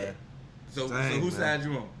now. Go ahead. Man. So whose side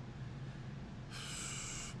you on?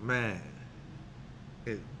 Man,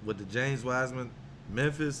 with the James Wiseman,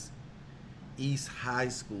 Memphis East High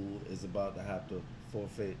School is about to have to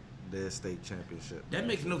forfeit their state championship. That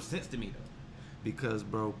makes no sense to me though. Because,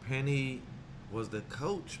 bro, Penny was the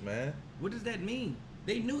coach, man. What does that mean?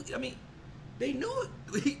 They knew. I mean, they knew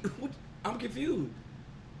it. I'm confused.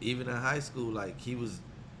 Even in high school, like he was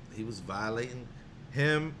violating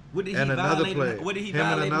him What did he and another violate? player. What did he him and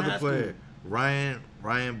violate in another high player, school?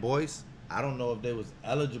 Ryan Boyce. I don't know if they was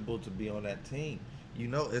eligible to be on that team. You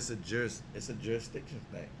know, it's a jurisdiction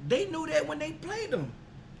thing. They knew that when they played them.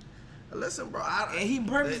 Listen, bro. And he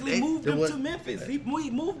purposely moved them to Memphis. He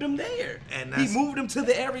moved them there. And he moved them to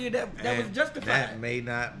the area that was justified. That may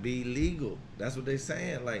not be legal. That's what they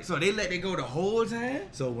saying. Like, so they let it go the whole time.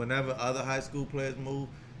 so whenever other high school players move,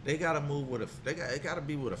 they gotta move with it gotta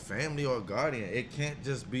be with a family or a guardian. It can't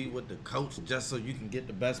just be with the coach just so you can get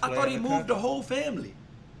the best player. I thought he in the moved country. the whole family.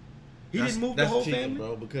 He That's- didn't move the that's whole cheating, family,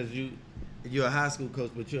 bro. Because you're a high school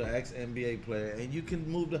coach, but you're an ex-NBA player, and you can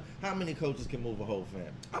move the. How many coaches can move a whole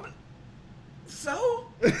family? So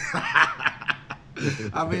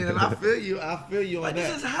I mean, and I feel you on like that.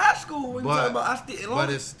 this is high school. When you talking about, But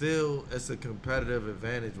it's a competitive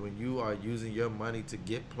advantage when you are using your money to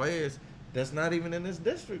get players that's not even in this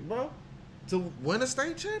district, bro, to win a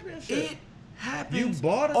state championship. It happens. You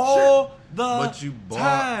bought a all chip, the but you bought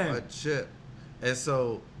time. a chip, and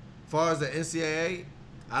so far as the NCAA,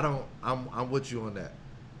 I'm with you on that.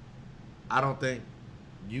 I don't think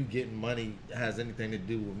you getting money has anything to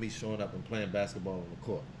do with me showing up and playing basketball on the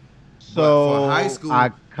court. So But for high school, I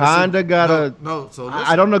kind of gotta. no. So listen,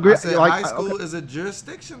 I don't agree. I said Like, high school okay. is a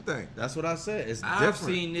jurisdiction thing. That's what I said. It's I've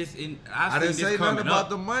different. seen this in. I I've didn't seen say this nothing coming about up.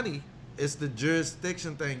 the money. It's the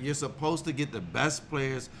jurisdiction thing. You're supposed to get the best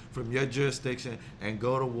players from your jurisdiction and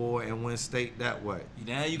go to war and win state that way.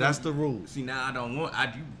 That's the rules. See, now I don't want.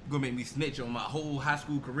 You gonna make me snitch on my whole high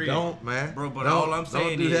school career. Don't, man. bro. But Don't- all I'm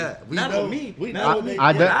saying don't do is, that. We not know- on me. we not know on me. they-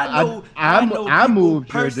 I know I people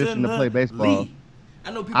moved jurisdiction to play baseball. personally.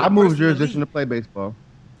 I know people. I moved personally jurisdiction to play baseball.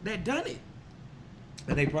 that done it.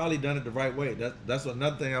 And they probably done it the right way. That's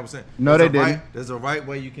another thing I was saying. No, There's they a didn't. there's a right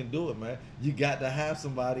way you can do it, man. You got to have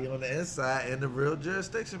somebody on the inside in the real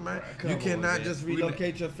jurisdiction, man. Come You on, cannot man. just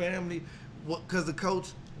relocate your family because the coach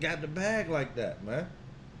got the bag like that, man.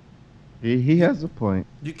 He has a point.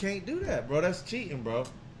 You can't do that, bro. That's cheating, bro.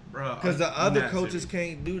 Bro, Because the I'm other not coaches serious.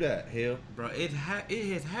 can't do that, Hill. Bro, it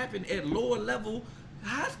has happened at lower level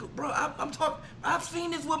high school, bro. I'm talking. I've seen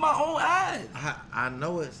this with my own eyes. I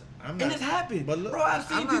know it's. I'm not, And it's happened. But look, bro, I've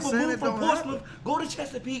seen I'm not people saying move it from don't Portsmouth, happen. go to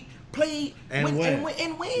Chesapeake, play, And win. win.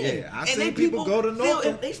 Yeah, I and seen they people go to still,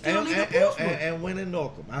 Norcom they still leave Portsmouth. and win in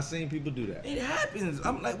Norcom. I seen people do that. It happens.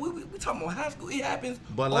 I'm like, we talking about high school. It happens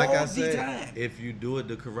But like all I the said, time. if you do it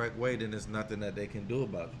the correct way, then there's nothing that they can do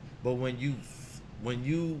about it. But when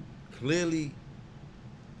you clearly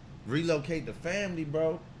relocate the family,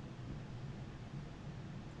 bro,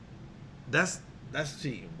 that's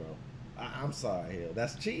cheating, bro. I'm sorry, Hill.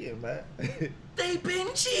 That's cheating, man. They been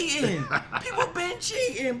cheating. People been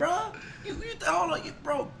cheating, bro. Hold on,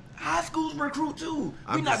 bro. High schools recruit too.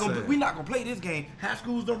 I'm We not just gonna saying. we not gonna play this game. High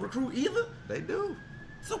schools don't recruit either. They do.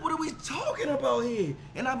 So what are we talking about here?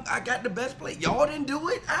 And I got the best play. Y'all didn't do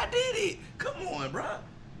it. I did it. Come on, bro.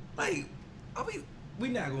 Like, we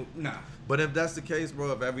not gonna nah. But if that's the case,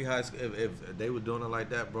 bro, if every high school, if they were doing it like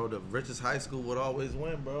that, bro, the richest high school would always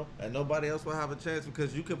win, bro, and nobody else will have a chance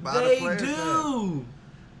because you could buy the They players. do.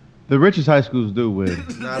 The richest high schools do win.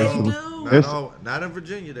 Not They all, do. not in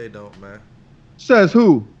Virginia, they don't, man. Says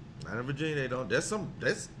who? Not in Virginia, they don't.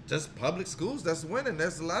 There's just public schools that's winning.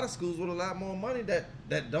 There's a lot of schools with a lot more money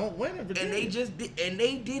that don't win in Virginia. And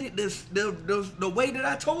they did it the way that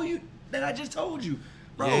I told you, that I just told you.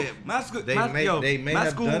 Bro, Yeah, my school, they my, may, yo, they may my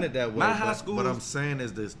have school, done it that way. My high but, school, What I'm saying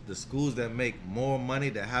is the schools that make more money,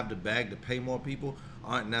 that have the bag to pay more people,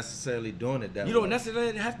 aren't necessarily doing it that way. you don't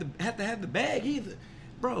necessarily have to have the bag either.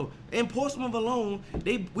 Bro, in Portsmouth alone,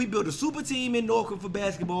 we built a super team in Norcom for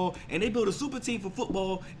basketball, and they built a super team for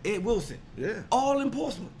football at Wilson. Yeah. All in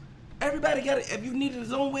Portsmouth. Everybody got it. If you needed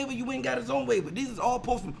his own waiver, you ain't got his own waiver. These is all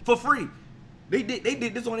Portsmouth for free. They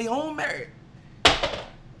did this on their own merit.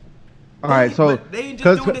 All right, so But they ain't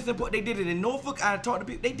just doing this in they did it in Norfolk. I talked to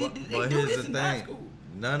people. They do here's this the in high thing. school.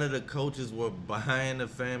 None of the coaches were buying the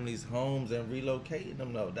families' homes and relocating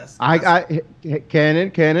them. No, that's Cannon.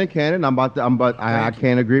 I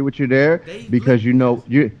can't agree with you there They because you know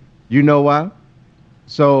why.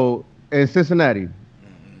 So in Cincinnati,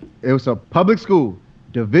 it was a public school,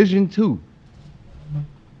 Division II.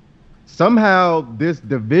 Somehow this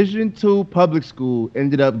Division II public school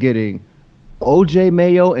ended up getting O.J.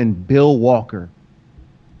 Mayo and Bill Walker.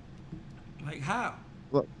 Like how?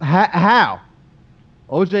 Well, how?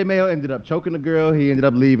 O.J. Mayo ended up choking the girl. He ended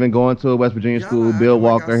up leaving, going to a West Virginia Y'all school. not Bill acting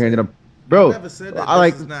like Walker I he ended said. up. Bro, I never said that I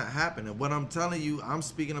this is not happening. What I'm telling you, I'm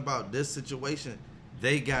speaking about this situation.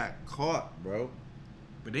 They got caught, bro.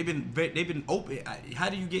 But they've been open. How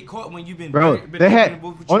do you get caught when you've been? Bro, been they had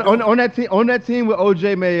open with what you on that team with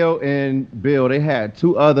OJ Mayo and Bill. They had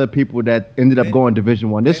 2 other people that ended up going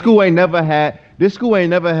Division 1. This school ain't never had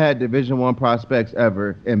Division 1 prospects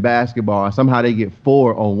ever in basketball. Somehow they get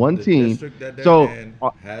 4 on one The team. district that they're So in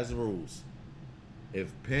has rules.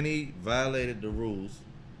 If Penny violated the rules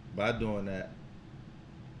by doing that,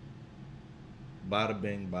 bada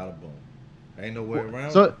bing, bada boom. Ain't no way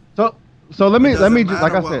around it. So let me doesn't just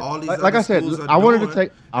like I matter what all said, these like I other said, schools are I wanted to doing,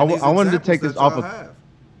 take I and these wanted to take examples this that off y'all of have.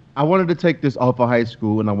 I wanted to take this off of high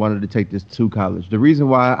school and I wanted to take this to college. The reason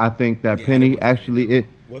why I think that Penny actually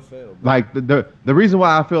What failed? like the reason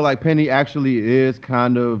why I feel like Penny actually is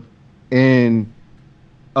kind of in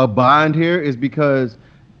a bind here is because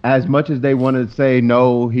as much as they want to say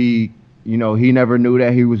no, he never knew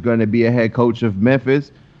that he was going to be a head coach of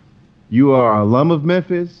Memphis. You are an alum of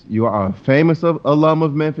Memphis. You are a famous alum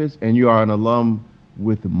of Memphis, and you are an alum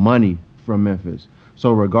with money from Memphis.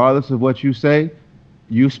 So regardless of what you say,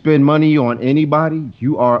 you spend money on anybody,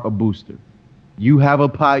 you are a booster. You have a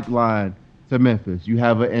pipeline to Memphis. You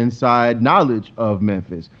have an inside knowledge of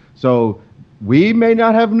Memphis. So we may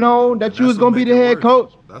not have known that you was going to be the head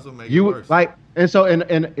coach. That's what makes it worse. And so in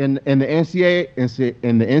the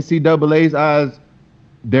NCAA's eyes,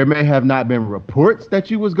 there may have not been reports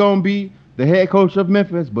that you was going to be the head coach of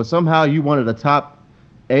Memphis, but somehow you one of the top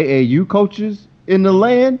AAU coaches in the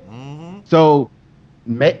land. Mm-hmm. So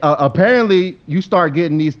apparently you start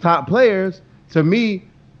getting these top players. To me,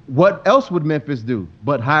 what else would Memphis do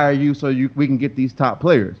but hire you so we can get these top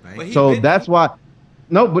players? So that's why.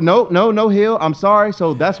 No, Hill. I'm sorry.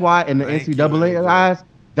 So that's why in the NCAA's eyes,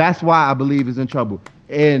 that's why I believe is in trouble.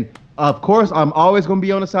 And of course, I'm always going to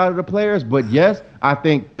be on the side of the players. But yes, I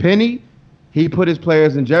think Penny, he put his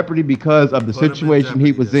players in jeopardy because of the situation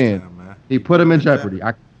he was in. He put them in jeopardy.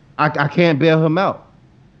 I can't bail him out.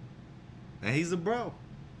 And he's a bro.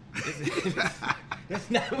 That's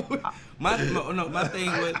not what, my thing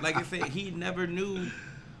was, like I said, he never knew,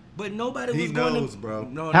 but nobody was going to. He knows,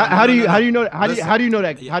 bro. How do you know that? How do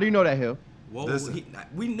you know that, Hill? Whoa,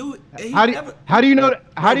 we knew it. How do you know that?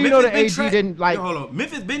 How do you know that AG didn't like? Hold on,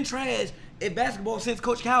 Memphis been trash at basketball since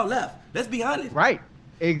Coach Cal left. Let's be honest. Right.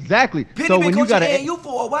 Exactly. Penny So been when you got AAU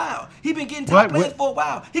for a while, he been getting top players for a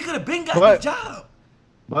while. He could have been got this job.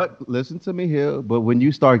 But listen to me here. But when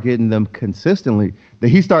you start getting them consistently,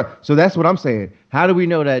 so that's what I'm saying. How do we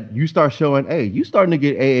know that you start showing? Hey, you starting to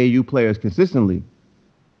get AAU players consistently.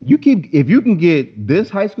 If you can get this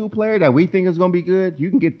high school player that we think is going to be good, you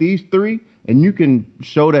can get these 3, and you can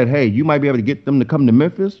show that, hey, you might be able to get them to come to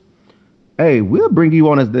Memphis. Hey, we'll bring you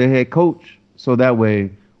on as the head coach, so that way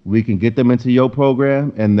we can get them into your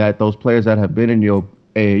program, and that those players that have been in your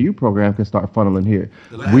AAU program can start funneling here.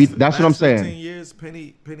 That's what I'm saying. 15 years,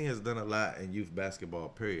 Penny has done a lot in youth basketball.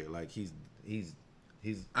 Period. Like he's.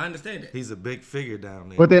 I understand that. He's a big figure down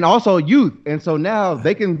there. But then also youth, and so now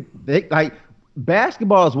they like.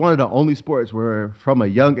 Basketball is one of the only sports where, from a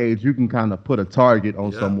young age, you can kind of put a target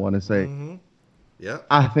on someone and say,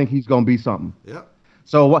 I think he's gonna be something. Yep.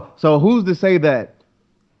 So who's to say that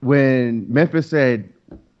when Memphis said,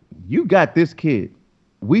 "You got this kid,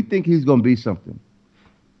 we think he's gonna be something.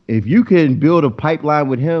 If you can build a pipeline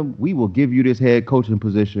with him, we will give you this head coaching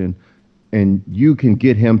position, and you can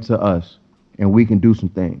get him to us, and we can do some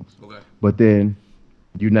things." Okay. But then,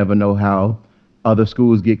 you never know how other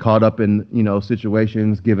schools get caught up in,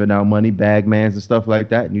 situations, giving out money, bagmans and stuff like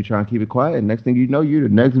that, and you try and keep it quiet, and next thing you know, you're the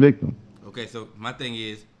next victim. Okay, so my thing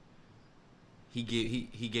is, he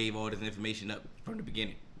gave all this information up from the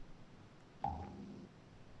beginning.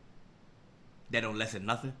 That don't lessen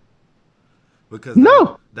nothing. Because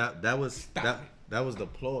no, that was the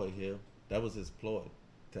ploy here. That was his ploy,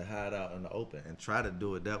 to hide out in the open and try to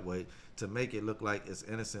do it that way to make it look like it's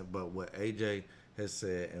innocent. But what AJ has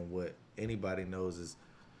said and what anybody knows is,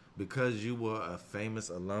 because you were a famous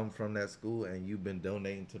alum from that school and you've been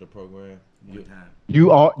donating to the program,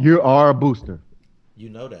 you are a booster. You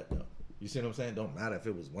know that though. You see what I'm saying? Don't matter if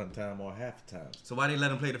it was one time or half time. So why they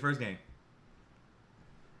let him play the first game?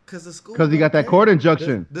 Because he got that court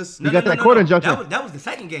injunction. Injunction. That was the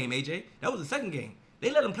second game, AJ. That was the second game.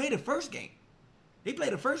 They let him play the first game. They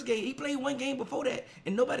played the first game. He played one game before that,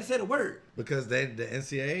 and nobody said a word. Because the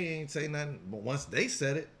NCAA ain't say nothing. But once they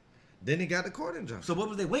said it, then he got the court injunction. So what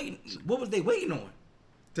was they waiting? What was they waiting on?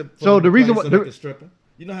 So the reason why they're stripping.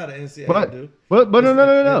 You know how the NCAA do. But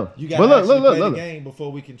no. You got to play the game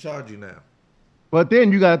before we can charge you now. But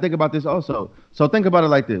then you got to think about this also. So think about it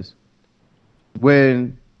like this: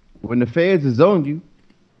 when the feds is on you,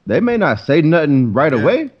 They may not say nothing right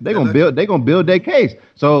away. They gonna build their case.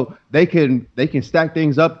 So they can stack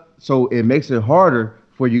things up so it makes it harder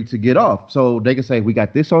for you to get off. So they can say, we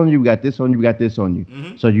got this on you, we got this on you, we got this on you.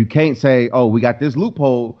 Mm-hmm. So you can't say, oh, we got this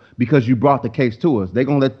loophole because you brought the case to us. They're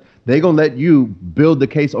gonna let you build the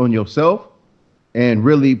case on yourself and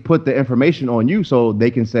really put the information on you so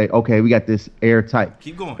they can say, okay, we got this airtight.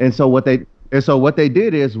 Keep going. And so what they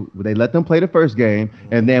did is they let them play the first game,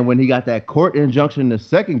 and then when he got that court injunction the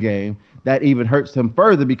second game, that even hurts him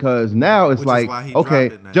further because now it's Which is why he okay,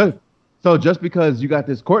 dropped it now. just because you got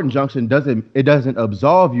this court injunction doesn't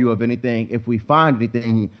absolve you of anything if we find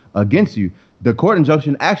anything against you. The court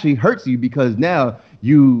injunction actually hurts you because now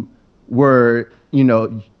you broke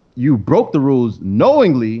the rules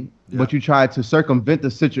knowingly. Yeah. But you tried to circumvent the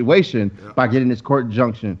situation by getting this court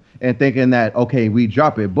injunction and thinking that, okay, we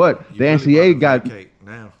drop it. But the NCAA got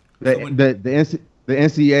now. The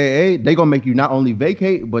NCAA, they gonna make you not only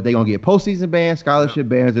vacate, but they gonna get postseason bans, scholarship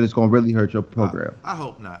bans, and it's gonna really hurt your program. I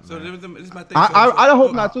hope not. So Man. this is my thing. I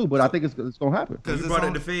hope not too, but I think it's gonna happen. When you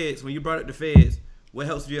brought up the feds, what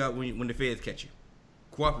helps you out when the feds catch you?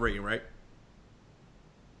 Cooperating, right?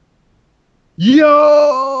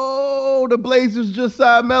 Yo, the Blazers just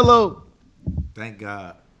signed Melo. Thank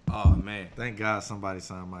God. Oh man, Thank God somebody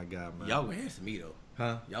signed my guy, man. y'all gonna answer me though.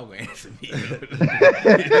 Huh? Y'all gonna answer me. that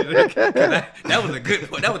was a good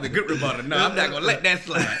point. That was a good rebuttal. No, I'm not gonna let that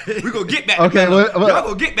slide. We gonna get back. Okay, y'all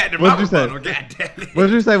gonna get back to my what'd you say? rebuttal. God damn it.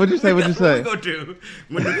 What'd you say? What'd you say? What'd you say? What we gonna do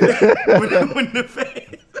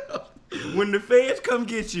when the feds come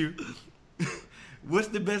get you? What's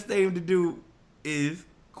the best thing to do is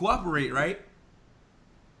cooperate, right?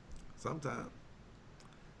 Sometimes,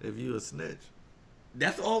 if you a snitch,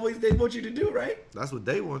 That's always they want you to do, right? that's what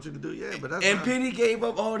they want you to do. Yeah, but that's And not, Penny gave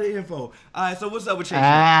up all the info. All right, so what's up with Chase?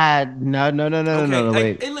 No, Okay,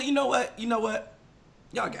 wait. hey, look, you know what?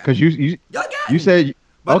 Y'all got Because me. you Y'all got you me. said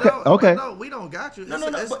But okay. No, we don't got you. No,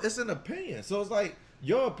 but- It's an opinion. So it's like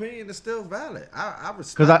your opinion is still valid. I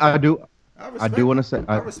respect. Because I do respect wanna it. say-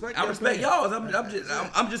 I respect. I your respect opinion. y'all.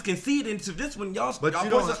 I'm just conceding to this one. Y'all But y'all you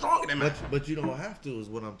voice don't. are stronger than mine. But you don't have to. Is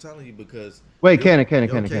what I'm telling you because. Wait, your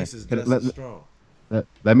Cannon. case is Can- just let- as strong.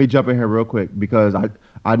 Let me jump in here real quick because I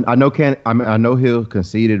know Hill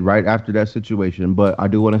conceded right after that situation, but I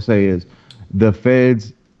do want to say is the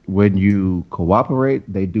feds, when you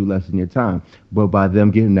cooperate, they do lessen your time. But by them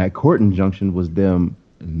getting that court injunction was them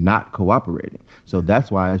not cooperating. So that's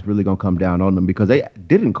why it's really gonna come down on them because they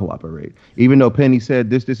didn't cooperate. Even though Penny said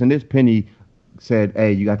this, and this, Penny said,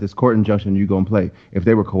 hey, you got this court injunction, you gonna play. If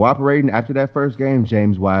they were cooperating after that first game,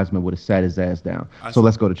 James Wiseman would have sat his ass down. So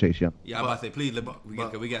let's go to Chase Young. Yeah, I'm about to say, please, we got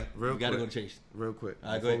Real to go quick, chase. Real quick,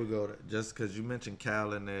 All right, before go we go there, just because you mentioned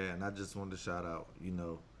Cal in there, and I just wanted to shout out,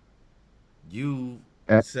 you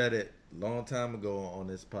said it long time ago on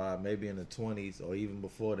this pod, maybe in the 20s or even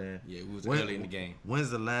before then. Yeah, we was early in the game. When's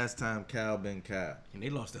the last time Cal been Cal? And they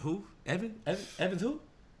lost to who? Evans who?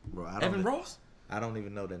 Bro, Evan Ross? I don't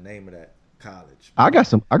even know the name of that college. I got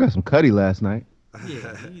some Cuddy last night.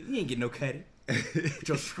 Yeah, you ain't get no cutting.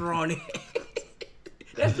 Your scrawny.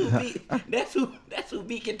 That's who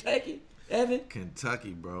beat Kentucky. Evan.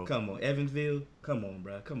 Kentucky, bro. Come on, Evansville. Come on,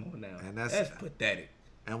 bro. Come on now. And that's pathetic.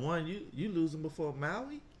 And one, you losing before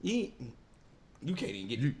Maui? You can't even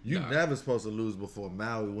get You never supposed to lose before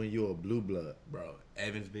Maui when you're a blue blood, bro.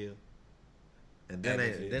 Evansville. and then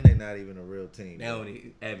Evansville. they not even a real team. They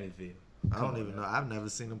only Evansville. I don't even know. I've never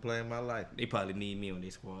seen them play in my life. They probably need me on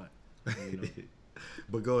their squad. You know?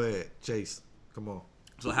 But go ahead, Chase. Come on.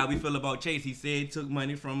 So how we feel about Chase? He said he took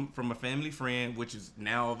money from a family friend, which is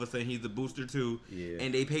now all of a sudden he's the booster too. Yeah.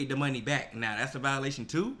 And they paid the money back. Now that's a violation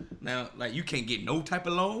too. Now like you can't get no type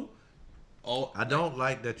of loan. I don't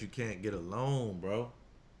like that you can't get a loan, bro.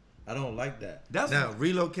 I don't like that. Now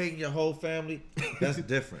relocating your whole family, that's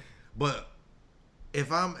different. But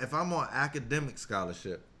if I'm on academic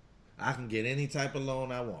scholarship, I can get any type of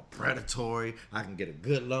loan I want. Predatory, I can get a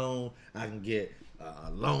good loan. I can get a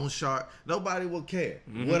loan shark. Nobody will care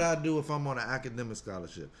what I do if I'm on an academic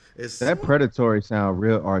scholarship. It's That predatory sound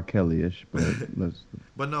real R. Kelly-ish, but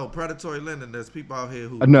but no, predatory lending. There's people out here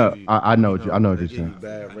who No, give you, I know what you're they give saying. you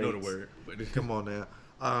bad I know the rates. word. But Come on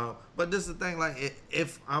now. But this is the thing, like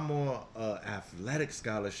if I'm on an athletic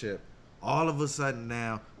scholarship, all of a sudden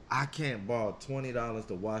now I can't borrow $20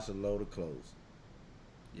 to wash a load of clothes.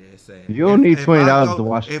 yeah, it's sad. You don't need if $20 I go- to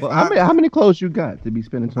wash. if How many clothes you got to be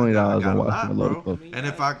spending I $20 got on a washing a lot, load bro. of clothes? And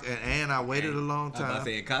if I waited a long I'm about to time.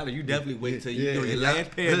 say in college, you definitely wait till you Yeah, do your yeah.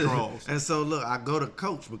 last pair of draws. And so look, I go to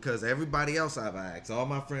coach because everybody else I've asked, all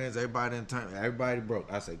my friends, everybody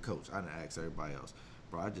broke. I say, coach, I didn't ask everybody else,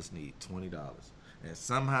 bro. I just need $20. and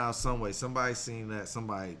somehow, some way, somebody seen that.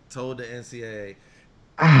 Somebody told the NCAA.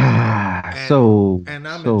 And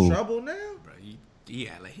I'm in trouble now. Bro, he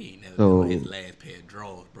act like he ain't never So- been on his last pair of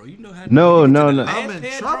drawers, bro. You know how to No, get no, to the no. last I'm in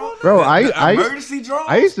pair of trouble drawers? now? Bro, The I emergency drawers.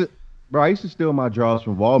 I used to steal my drawers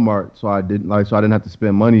from Walmart, so I didn't have to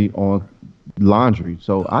spend money on laundry.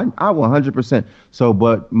 So I 100%. So,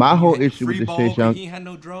 but my whole had the issue with free this ball Chase 'cause Young. he ain't had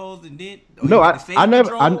no drawers, and then No, you I- had the I safety never-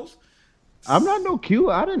 drawers? I'm not no Q.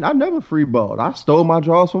 I never freeballed. I stole my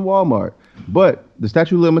drawers from Walmart. But the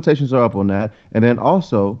statute of limitations are up on that. And then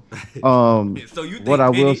also, So you think what I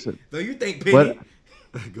Penny, will say, So you think Penny?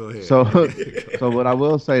 Go ahead. so what I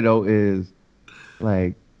will say though is,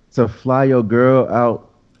 like, to fly your girl out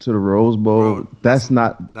to the Rose Bowl, Bro, that's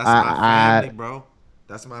not. That's my family, bro.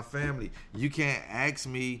 That's my family. You can't ask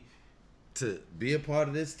me to be a part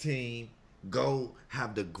of this team, go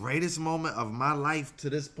have the greatest moment of my life to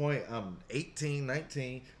this point. I'm 18,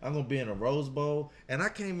 19. I'm going to be in a Rose Bowl, and I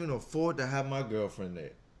can't even afford to have my girlfriend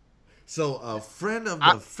there. So a friend of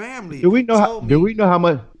the family Do we know how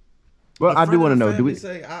much? Well, I do want to know. Do we?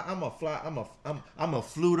 say I'm a fly? I'm a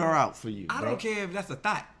flute her out for you. I bro. don't care if that's a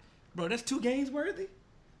thought, bro. That's 2 games worthy.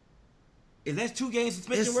 If that's 2 games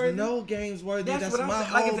suspension It's worthy, no games worthy. That's what I'm my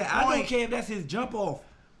saying. Like I whole said, point. I don't care if that's his jump off.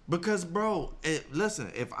 Because, bro,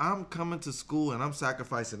 listen, if I'm coming to school and I'm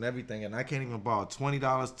sacrificing everything and I can't even borrow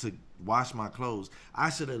 $20 to wash my clothes, I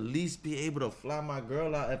should at least be able to fly my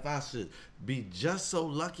girl out if I should be just so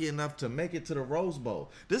lucky enough to make it to the Rose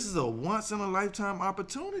Bowl. This is a once-in-a-lifetime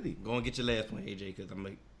opportunity. Go and get your last one, AJ, because I'm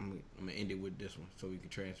gonna end it with this one so we can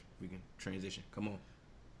transition. Come on.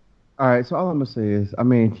 All right, so all I'm gonna say is, I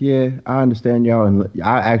mean, yeah, I understand y'all, and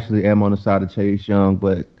I actually am on the side of Chase Young,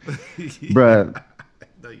 but, bruh,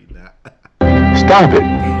 No, you're not. Stop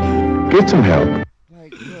it. Get some help.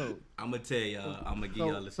 like, yo, I'm gonna tell y'all. I'm gonna give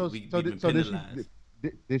y'all a we so been did penalized.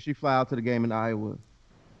 she fly out to the game in Iowa?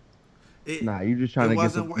 It, Nah, you just trying to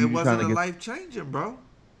get some. It wasn't a get. life changing, bro.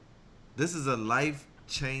 This is a life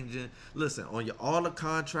changing. Listen, on all the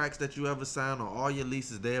contracts that you ever sign, on all your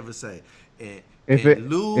leases they ever say, in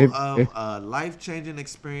lieu of a life changing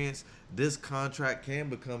experience, this contract can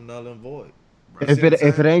become null and void. Bro.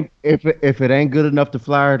 If it ain't good enough to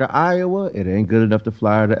fly her to Iowa, it ain't good enough to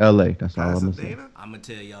fly her to LA. That's all I'm gonna say. Pasadena, I'm gonna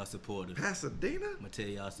tell y'all supporters. Pasadena. I'm gonna tell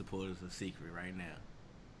y'all supporters a secret right now.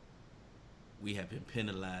 We have been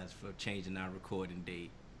penalized for changing our recording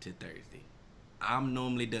date to Thursday. I'm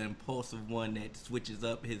normally the impulsive one that switches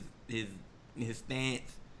up his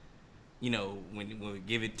stance. You know, when we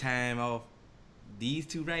give it time off. These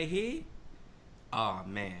 2 right here, oh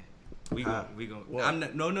man, we gonna. What? I'm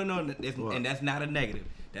not, no. What? And that's not a negative.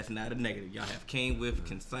 That's not a negative. Y'all have came with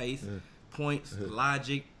concise points,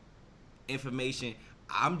 logic, information.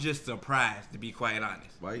 I'm just surprised, to be quite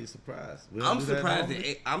honest. Why are you surprised? We don't I'm do that surprised.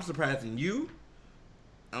 normally? I'm surprising you.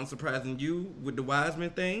 I'm surprising you with the Wiseman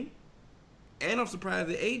thing, and I'm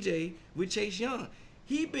surprised at AJ with Chase Young.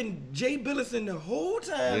 He been Jay Billison the whole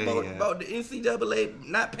time about the NCAA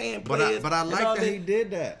not paying players. But I like that he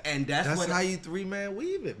did that. And that's what how you 3-man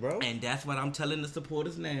weave it, bro. And that's what I'm telling the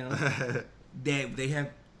supporters now. That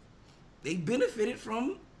they benefited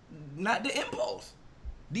from not the impulse.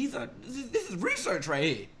 This is research right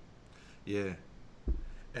here. Yeah.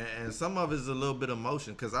 And some of it is a little bit of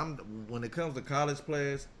emotion because when it comes to college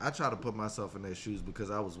players, I try to put myself in their shoes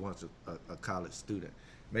because I was once a college student.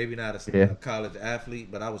 Maybe not a college athlete,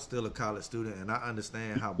 but I was still a college student, and I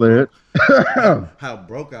understand how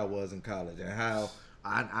broke I was in college and how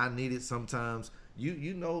I needed sometimes.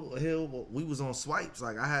 You know, Hill, we was on swipes.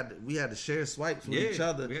 Like we had to share swipes with each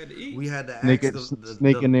other. We had to eat. We had to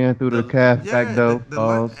sneaking in through the calf back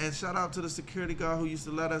door. And shout out to the security guard who used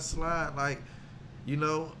to let us slide. Like, you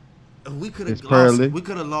know, we could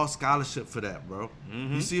have lost scholarship for that, bro.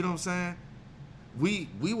 Mm-hmm. You see what I'm saying? We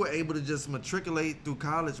were able to just matriculate through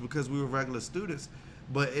college because we were regular students.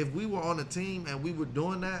 But if we were on a team and we were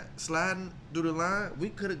doing that, sliding through the line, we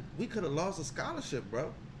could have lost a scholarship,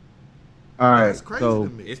 bro. All right, That's crazy so to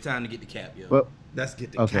me. It's time to get the cap, yo. but Let's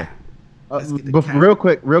get the okay. cap. Let's get the But cap. real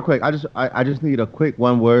quick, I just need a quick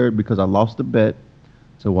one word because I lost a bet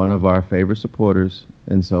to one of our favorite supporters,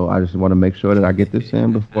 and so I just want to make sure that I get this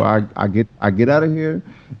in before I get out of here,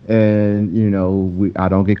 and you know I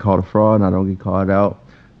don't get called a fraud and I don't get called out.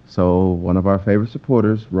 So one of our favorite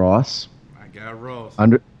supporters, Ross, I got Ross.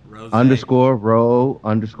 underscore Row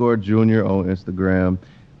underscore Junior on Instagram,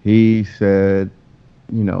 he said,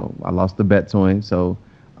 you know, I lost the bet to him, so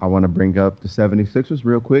I want to bring up the 76ers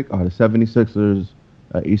real quick. Are the 76ers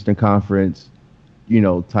Eastern Conference,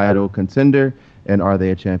 title contender, and are they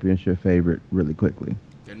a championship favorite really quickly?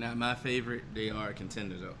 They're not my favorite. They are a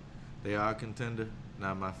contender, though. They are a contender.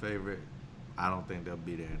 Not my favorite. I don't think they'll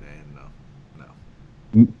be there in the end, though.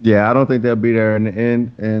 No. Yeah, I don't think they'll be there in the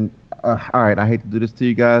end. And all right, I hate to do this to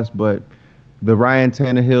you guys, but the Ryan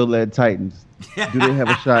Tannehill-led Titans, do they have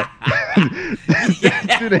a shot?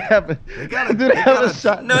 do they have a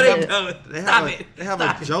shot? No, they don't. Stop it. They have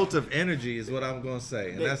a jolt of energy, is what I'm gonna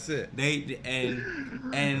say, and that's it. And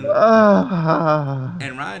Ryan I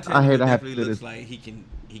hate Tannehill I have to definitely do looks this. like he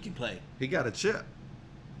can play. He got a chip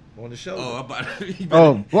on the shoulder. Oh,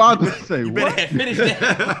 Oh, well, I was gonna say you better what? have finished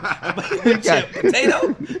that. Chip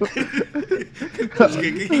potato.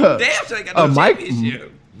 Damn sure I got no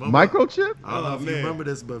championship. Microchip? I don't know if you man. remember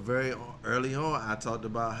this, but very early on, I talked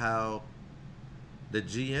about how the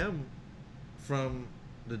GM from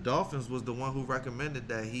the Dolphins was the one who recommended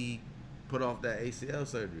that he put off that ACL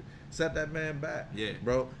surgery, set that man back, Yeah.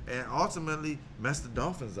 bro, and ultimately messed the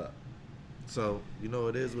Dolphins up. So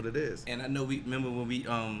it is what it is. And I know we remember when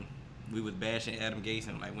we was bashing Adam Gase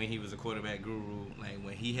and like when he was a quarterback guru, like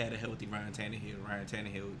when he had a healthy Ryan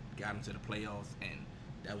Tannehill got him to the playoffs, and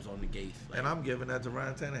that was on the Gase. Like, And I'm giving that to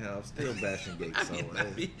Ryan Tannehill. I'm still bashing Gates. So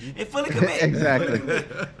and fully committed. Exactly.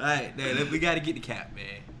 All right, man, we got to get the cap,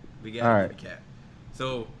 man. We got to get the cap.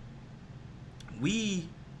 So we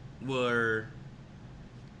were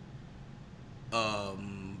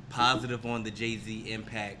positive on the Jay-Z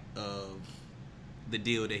impact of the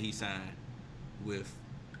deal that he signed with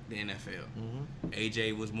the NFL. Mm-hmm.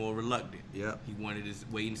 AJ was more reluctant. Yep. He wanted to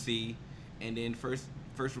wait and see, and then first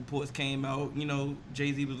reports came out.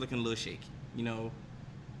 Jay-Z was looking a little shaky. He ain't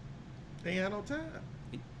had no time.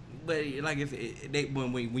 But like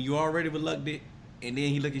when you already reluctant, and then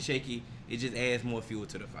he looking shaky, it just adds more fuel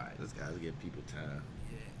to the fire. This guy's give people time.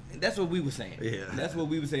 And that's what we were saying. Yeah. That's what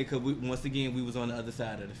we were saying because once again we was on the other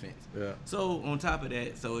side of the fence. Yeah. So on top of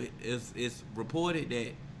that, it's reported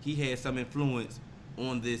that he had some influence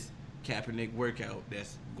on this Kaepernick workout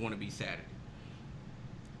that's going to be Saturday.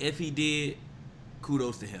 If he did,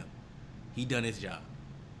 kudos to him. He done his job.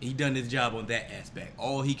 He done his job on that aspect.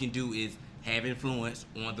 All he can do is have influence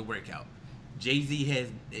on the workout. Jay-Z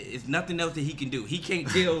it's nothing else that he can do. He can't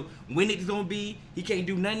tell when it's going to be. He can't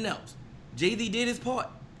do nothing else. Jay-Z did his part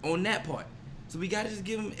on that part. So we got to just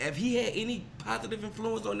give him, if he had any positive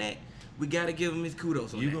influence on that, we got to give him his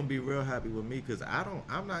kudos on that. You're going to be real happy with me because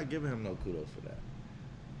I'm not giving him no kudos for that.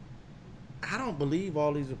 I don't believe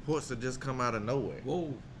all these reports that just come out of nowhere.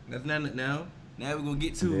 Whoa. That's not now. Now we're going to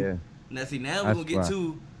get to, Yeah. now we're going to get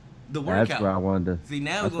to the workout. That's where I wanted to. See,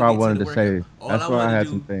 now That's we're where I going wanted to to get to the say. workout. That's where I had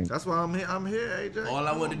some do, things. That's why I'm here, AJ. all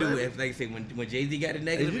I Come want to on, do baby. is, like I say, when Jay-Z got a And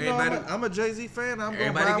negative, you know everybody... I'm a Jay-Z fan. I'm going to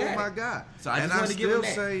everybody ride got with my it. guy. So I and just I wanted to give him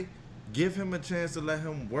still that. say give him a chance to let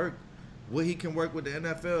him work what he can work with the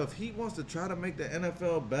NFL. If he wants to try to make the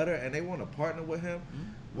NFL better and they want to partner with him,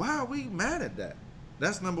 why are we mad at that?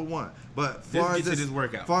 That's number one. But Let's get to this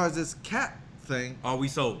workout. far as this cap thing, Are we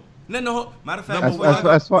sold? No. Matter of fact, Number before y'all go,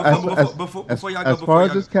 As far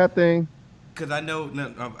as this cap thing, because I know,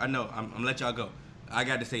 I'm gonna let y'all go. I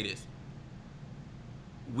got to say this.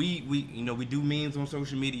 We do memes on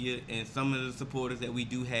social media, and some of the supporters that we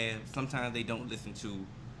do have, sometimes they don't listen to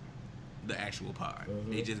the actual pod.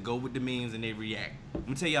 Mm-hmm. They just go with the memes and they react. I'm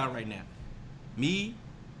gonna tell y'all right now. Me,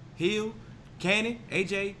 Hill, Cannon,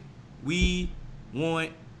 AJ, we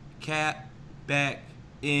want Cap back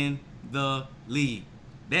in the league.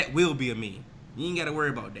 That will be a meme. You ain't got to worry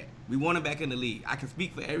about that. We want him back in the league. I can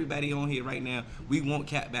speak for everybody on here right now. We want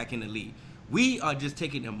Cap back in the league. We are just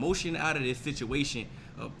taking emotion out of this situation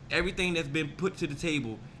of everything that's been put to the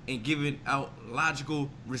table and giving out logical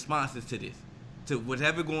responses to this, to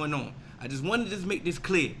whatever going on. I just wanted to just make this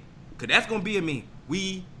clear, because that's going to be a meme.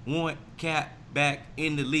 We want Cap back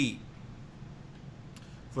in the league.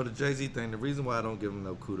 for the Jay-Z thing, the reason why I don't give him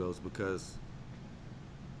no kudos because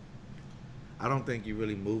I don't think you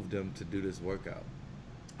really moved him to do this workout.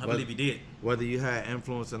 I believe he did. Whether you had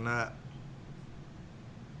influence or not,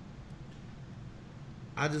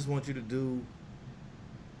 I just want you to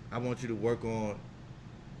work on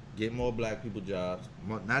get more black people jobs,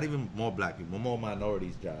 not even more black people, more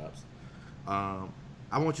minorities jobs. I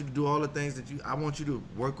want you to do all the things I want you to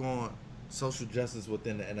work on social justice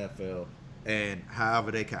within the NFL and however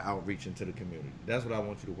they can outreach into the community. That's what I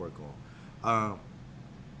want you to work on.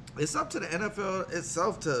 It's up to the NFL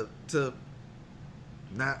itself to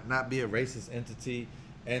not be a racist entity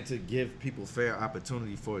and to give people fair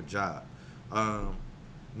opportunity for a job.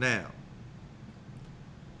 Now,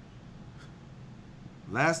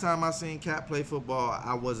 last time I seen Cap play football,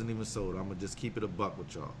 I wasn't even sold. I'm gonna just keep it a buck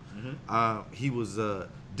with y'all. Mm-hmm. He was a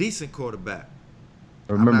decent quarterback.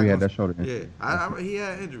 I remember he had that shoulder injury. Yeah, he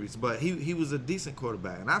had injuries, but he was a decent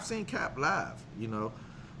quarterback, and I've seen Cap live.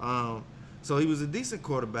 So he was a decent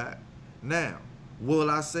quarterback, Now, will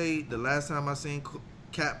I say the last time I seen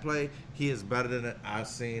Cap play, he is better than I've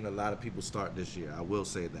seen a lot of people start this year. I will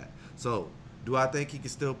say that. So, do I think he can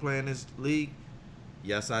still play in this league?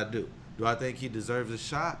 Yes, I do. Do I think he deserves a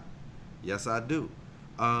shot? Yes, I do.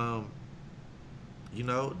 You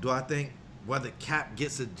know, do I think whether Cap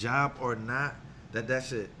gets a job or not, that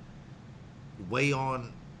should weigh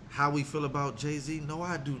on how we feel about Jay-Z? No,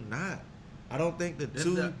 I do not. I don't think the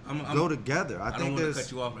two go together. I don't want to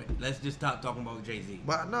cut you off. Let's just stop talking about Jay-Z.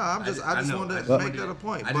 But no, I just wanted to make that a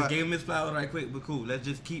point. I just gave him his flowers right quick, but cool. Let's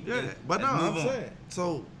just keep. Yeah, but no, I'm saying.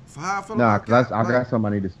 So for how I feel Nah, about Cap, I got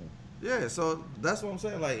something I need to say. Yeah, so that's what I'm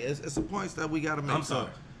saying. Like it's the points that we got to make. I'm sorry.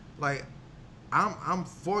 Like I'm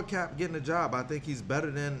for Cap getting a job. I think he's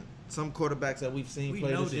better than some quarterbacks that we've seen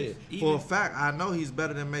play this year. For a fact, I know he's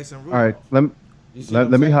better than Mason Rudolph. All right,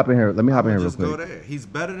 let me hop in here. Let me hop in here real just quick. Go there. He's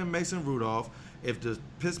better than Mason Rudolph. If the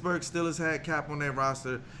Pittsburgh Steelers had Cap on their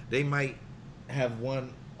roster, they might have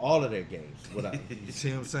won all of their games without him. You see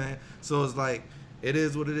what I'm saying? So it's like, it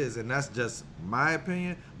is what it is, and that's just my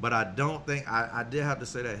opinion. But I don't think I did have to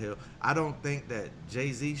say that, Hill. I don't think that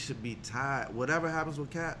Jay-Z should be tied. Whatever happens with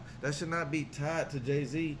Cap, that should not be tied to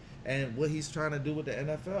Jay-Z and what he's trying to do with the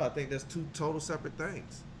NFL. I think that's two total separate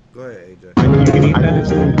things. Go ahead,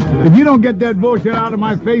 AJ. If you don't get that bullshit out of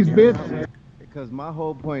my face, bitch. Because my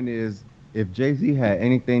whole point is, if Jay-Z had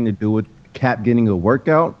anything to do with Cap getting a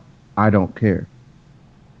workout, I don't care.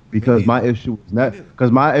 Because my issue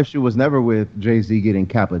was never with Jay-Z getting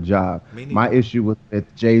Cap a job. My issue was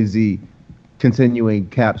with Jay-Z continuing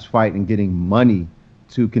Cap's fight and getting money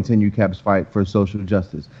to continue Cap's fight for social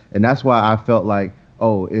justice. And that's why I felt like,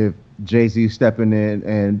 oh, if Jay-Z stepping in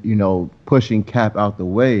and, you know, pushing Cap out the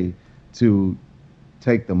way to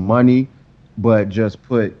take the money, but just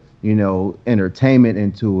put, you know, entertainment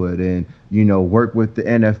into it and, you know, work with the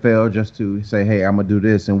NFL just to say, hey, I'm going to do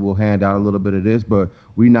this and we'll hand out a little bit of this, but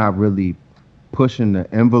we're not really pushing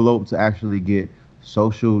the envelope to actually get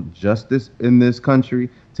social justice in this country,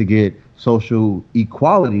 to get social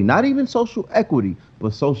equality, not even social equity,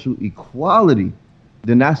 but social equality,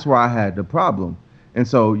 then that's where I had the problem. And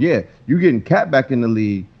so, yeah, you getting Cap back in the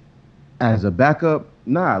league as a backup,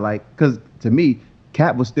 nah, like, because to me,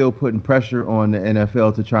 Cap was still putting pressure on the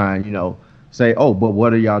NFL to try and, you know, say, oh, but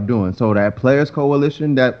what are y'all doing? So that Players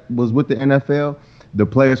Coalition that was with the NFL, the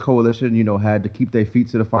Players Coalition, you know, had to keep their feet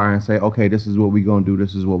to the fire and say, okay, this is what we're going to do.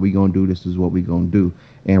 This is what we're going to do. This is what we're going to do.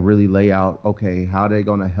 And really lay out, okay, how they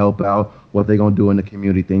going to help out, what they're going to do in the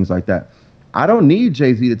community, things like that. I don't need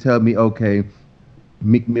Jay-Z to tell me, okay,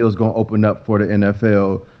 Meek Mill's going to open up for the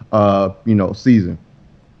NFL, you know, season.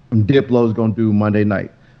 Diplo's going to do Monday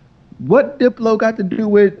night. What Diplo got to do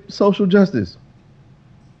with social justice?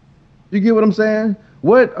 You get what I'm saying?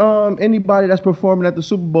 What anybody that's performing at the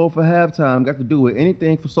Super Bowl for halftime got to do with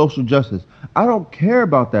anything for social justice? I don't care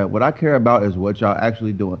about that. What I care about is what y'all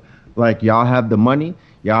actually doing. Like, y'all have the money,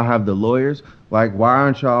 y'all have the lawyers. Like, why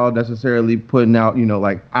aren't y'all necessarily putting out, you know,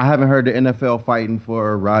 like, I haven't heard the NFL fighting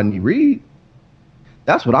for Rodney Reed.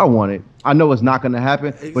 That's what I wanted. I know it's not going to happen,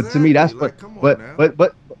 exactly. But to me, that's like,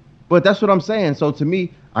 but that's what I'm saying. So to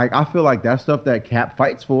me, I feel like that's stuff that Cap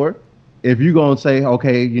fights for. If you're going to say,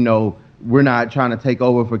 okay, you know, we're not trying to take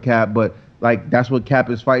over for Cap, but like that's what Cap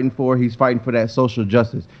is fighting for. He's fighting for that social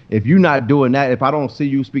justice. If you're not doing that, if I don't see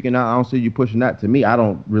you speaking out, I don't see you pushing that, to me, I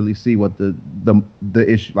don't really see what the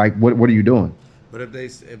issue, like what are you doing? But if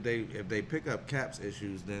they pick up Cap's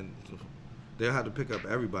issues, then they'll have to pick up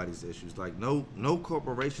everybody's issues. Like no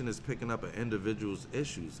corporation is picking up an individual's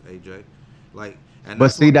issues, AJ. Like, and but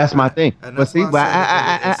see, that's my thing. But see,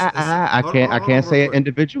 I can't say an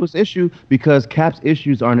individual's issue because Cap's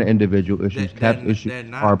issues aren't an individual issues. Cap's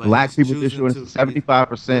issues are black people's issues.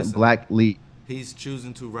 75% black lead. He's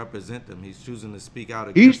choosing to represent them. He's choosing to speak out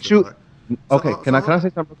against. He's choosing. Okay, can I say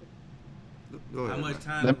something? Go ahead. How much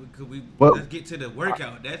time could we? Let's get to the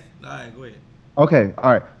workout. That's all right. Go ahead. Okay,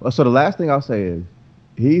 all right. Well, so the last thing I'll say is,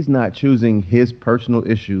 he's not choosing his personal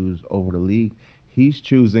issues over the league. He's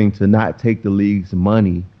choosing to not take the league's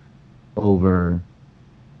money over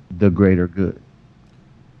the greater good,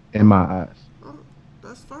 in my eyes. Oh,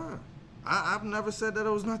 that's fine. I've never said that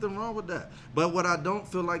there was nothing wrong with that. But what I don't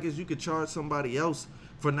feel like is you could charge somebody else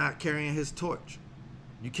for not carrying his torch.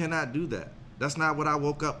 You cannot do that. That's not what I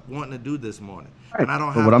woke up wanting to do this morning. Right. And I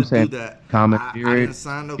don't have to do that. I didn't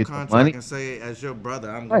sign no contract and say, as your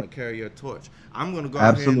brother, I'm going to carry your torch. I'm going to go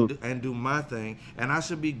out here and do my thing, and I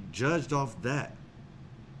should be judged off that.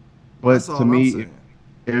 But to me,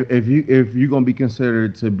 if you're gonna be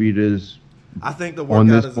considered to be this I think the on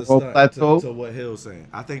workout this is a moral stunt plateau. to what Hill's saying.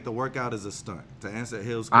 I think the workout is a stunt. To answer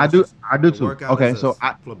Hill's I do the too. workout Okay, is so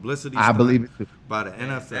a publicity I stunt believe it too. by the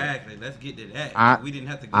NFL. Exactly. Let's get to that. I- we didn't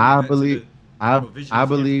have to go I back believe- to the I provisional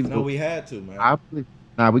believe No, we had to, man. I believe.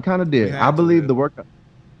 Nah, we kind of did. We had I to, believe man. the workout,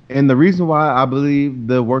 and the reason why I believe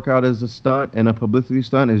the workout is a stunt and a publicity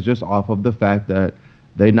stunt is just off of the fact that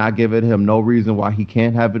they not giving him no reason why he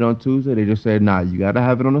can't have it on Tuesday. They just said, nah, you got to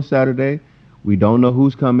have it on a Saturday. We don't know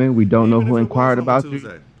who's coming. We don't know Even who if it inquired was on about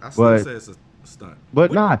Tuesday, you. I still but- say it's a stunt.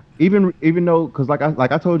 But nah, even though, because like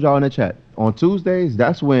I told y'all in the chat, on Tuesdays,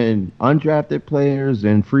 that's when undrafted players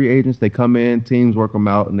and free agents, they come in, teams work them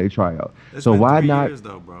out, and they try out. It's So been why 3 not? years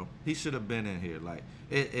though, bro. He should have been in here. Like,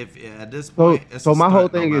 if at this So, point, it's so a my whole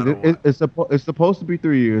stunt no thing is matter what. it's supposed to be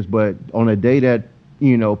 3 years, but on a day that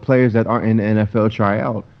players that aren't in the NFL try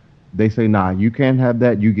out, they say nah, you can't have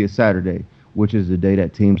that. You get Saturday, which is the day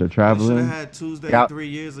that teams are They should traveling. have had Tuesday Yeah. 3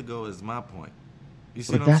 years ago. Is my point. You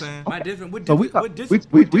see But what I'm that's- saying? My different. What So we different? What we different? we,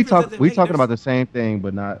 what we difference talk does it we make? talking about There's- the same thing,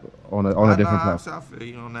 but not on a different platform. I feel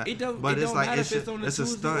you on that. It don't. But it it's don't like matter it's if it's on a a Tuesday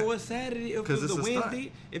stunt. or a Saturday. If it 'Cause was a it's a stunt.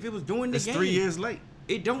 Wednesday, if it was during the It's game, 3 years late.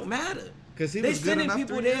 It don't matter. 'Cause he they was good sending enough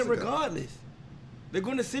people 3 there years ago. regardless. They're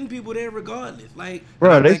going to send people there regardless. Like,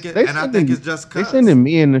 Bro, And I they think it- they and I sending, think it's just they 'cause. sending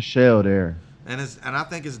me in the shell there. And I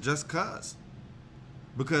think it's just cause.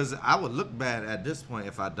 Because I would look bad at this point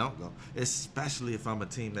if I don't go, especially if I'm a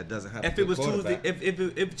team that doesn't have. if a it was good Tuesday,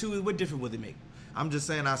 quarterback. if Tuesday, what difference would it make? I'm just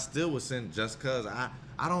saying I still would send just cause I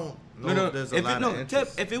don't know No. if there's a If lot of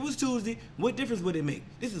interest. if it was Tuesday, what difference would it make?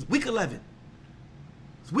 This is week 11.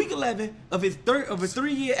 It's week 11 of his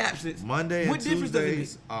 3-year absence. Monday and What difference does it make?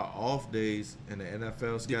 Tuesdays are off days in the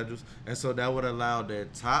NFL schedules, and so that would allow their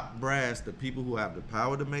top brass, the people who have the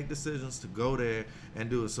power to make decisions, to go there and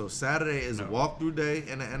do it. So Saturday is a walkthrough day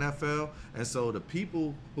in the NFL, and so the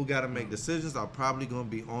people who got to make decisions are probably going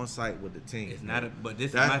to be on site with the team. It's not, but this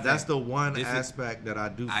is my thing. That's the one This is- aspect that I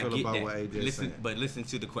do I feel get about that. what AJ is saying. But listen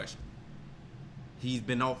to the question. He's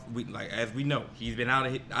been off, as we know, he's been out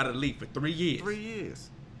of the league for 3 years. 3 years.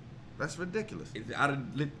 That's ridiculous. It's out of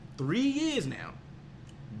 3 years now.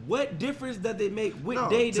 What difference does it make? What No,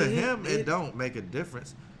 day to does him it don't make a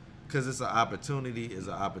difference because it's an opportunity. Is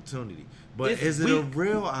an opportunity, but It's is it a week-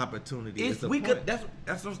 real opportunity? It's is the week. point.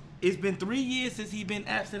 That's what, it's been 3 years since he's been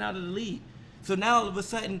absent out of the league. So now all of a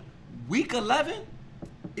sudden, week 11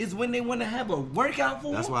 is when they want to have a workout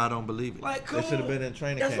for That's him. why I don't believe it. Like, come It should have on. been in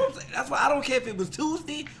training That's camp. what I'm saying. That's why I don't care if it was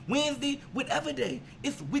Tuesday, Wednesday, whatever day.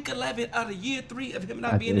 It's week 11 out of year 3 of him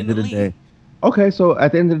not At being the in end the of the league. day. Okay, so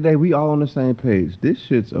at the end of the day, we all on the same page. This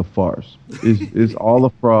shit's a farce. It's all a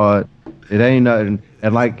fraud. It ain't nothing.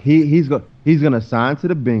 And like he's gonna sign to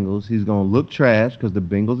the Bengals. He's gonna look trash because the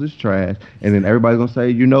Bengals is trash. And then everybody's gonna say,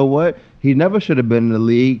 you know what? He never should have been in the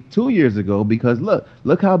league 2 years ago because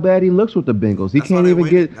look how bad he looks with the Bengals. He That's why can't they even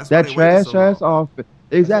waited- get that's why that they waited trash so ass long. off.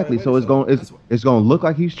 Exactly. they So waited it's so long. gonna That's why- it's gonna look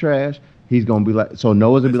like he's trash. He's gonna be like, so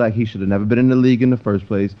Noah's gonna be like, he should have never been in the league in the first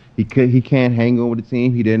place. He can't hang on with the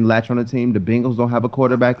team. He didn't latch on the team. The Bengals don't have a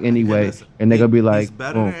quarterback anyway, listen, and they're gonna be like, he's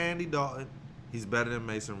better boom. than Andy Dalton. He's better than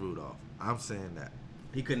Mason Rudolph. I'm saying that.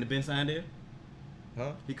 He couldn't have been signed there.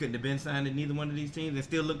 Huh? He couldn't have been signed to neither one of these teams and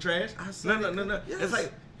still look trash. I said No. yes. It's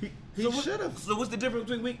like He should've. So what's the difference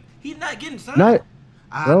between week? He's not getting signed. Not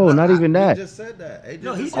not even that. He just said that. AJ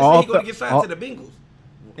no, he just just All said he's gonna the- get signed all- to the Bengals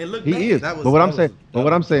and look he bad. is. That was- But what that I'm was- saying, that but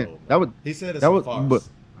what I'm was saying, troll. that was He said it's that a was, farce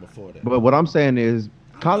before that. but what I'm saying is,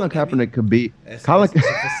 Colin what that Kaepernick could be It's- Colin.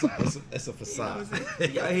 it's a facade.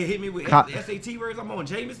 Y'all hit me with Co- SAT words. I'm on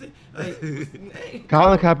Jameson. Like, hey.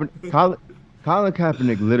 Colin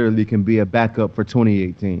Kaepernick literally can be a backup for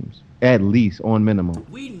 28 teams at least on minimum.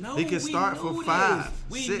 We know. He can start knew for this. 5,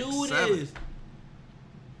 We 6, knew 7. this.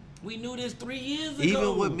 We knew this 3 years ago.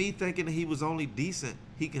 Even with me thinking that he was only decent,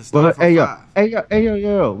 he can start But for hey 5.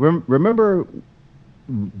 yo, remember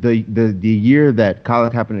the year that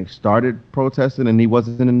Colin Kaepernick started protesting and he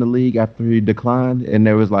wasn't in the league after he declined, and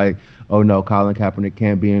there was like, oh no, Colin Kaepernick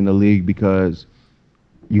can't be in the league because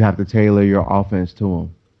you have to tailor your offense to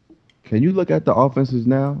him. Can you look at the offenses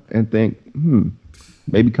now and think,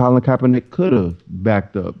 maybe Colin Kaepernick could have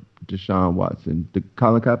backed up Deshaun Watson.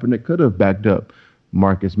 Colin Kaepernick could have backed up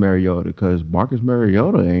Marcus Mariota because Marcus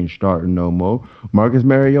Mariota ain't starting no more. Marcus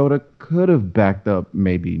Mariota could have backed up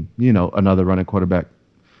maybe, another running quarterback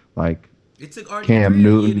like It took RG3 Cam a year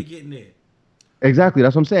Newton. to get in there. Exactly,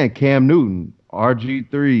 that's what I'm saying. Cam Newton,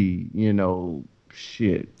 RG3,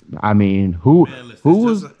 shit. I mean, who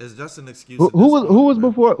was It's just an excuse. who at this was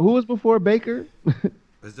point, man. before Baker?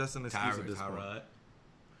 It's just an excuse at this point. Tyrod.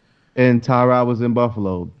 And Tyrod was in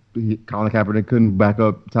Buffalo. Colin Kaepernick couldn't back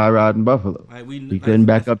up Tyrod in Buffalo. Like He couldn't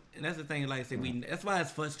back up. and that's the thing. Like I said, that's why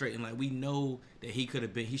it's frustrating. Like we know that he should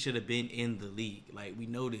have been in the league. Like we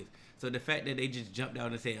know this. So the fact that they just jumped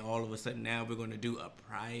out and said all of a sudden now we're going to do a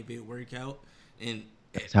private workout and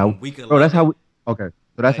That's how. week 11, Bro, that's how. Okay,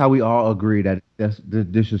 so that's how we all agree that this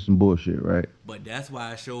is some bullshit, right? But that's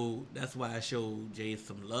why I showed Jay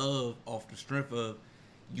some love off the strength of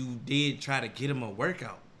you did try to get him a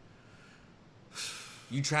workout.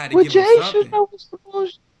 You tried to give him something.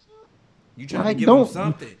 You tried to give him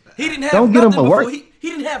something. He didn't have don't get nothing him a before. work. He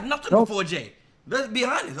didn't have nothing before Jay. Let's be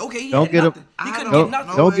honest. Okay, he Don't had get him. nothing. He couldn't get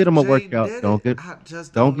nothing. Don't get him a workout.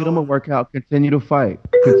 Don't get him a workout. Continue to fight.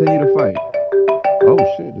 Continue to fight. Oh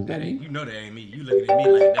shit! Is that me? You know that ain't me. You looking at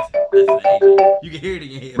me like that's AJ. You can hear it in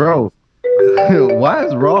your head, Bro, why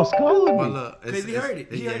is Ross calling But me? look, Because he heard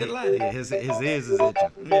it. He heard it live. Yeah, his ears is itching.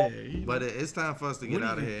 Yeah, But it's time for us to get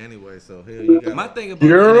out of here anyway. So here you go. My thing about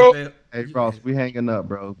Girl. the NFL, Hey Ross, we hanging up,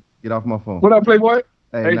 bro. Get off my phone. What up, Playboy?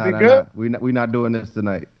 Hey, nah, Everything nah, good? nah. We not doing this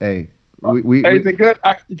tonight. Hey, we Everything good?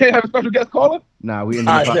 You can't have a special guest calling? nah. We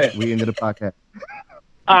Alright, bet. we ended the podcast.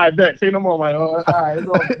 All right, bet. Say no more, man. All right, it's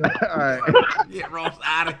all good. All right. get Ross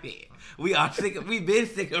out of here. We've been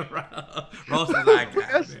sick of Ross. Ross is our guy.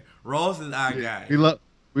 Man. Ross is our guy.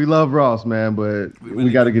 We love Ross, man, but We we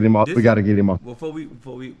really got to do. get him off. This We got to get him off. Before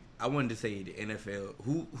we, I wanted to say the NFL.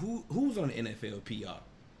 Who's on the NFL PR?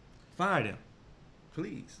 Fire them,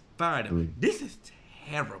 please. Fire them. This is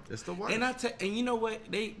terrible. It's the worst. And you know what?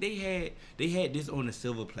 They had this on a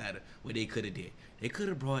silver platter where they could have did. They could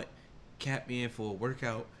have brought Cap in for a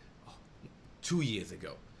workout 2 years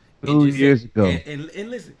ago. And 2 just years said- ago. And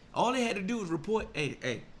listen, all they had to do was report.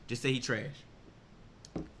 Hey, just say he trash.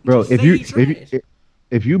 Bro, Just if say you he trash.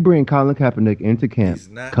 if you bring Colin Kaepernick into camp, He's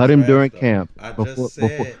not cut him trash, during though. camp. I before, just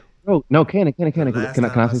said bro, no, Cannon, last can I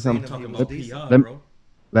time I say seen something? him, Talking he about was decent. PR, Let- bro.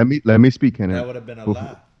 Let me speak, Cannon. That would have been a Before-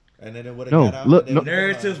 lie. And then it would have No, got out. look, and no. then it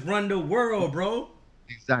would've Narratives run the world, bro.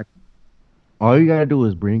 Exactly. All you gotta do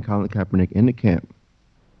is bring Colin Kaepernick into camp,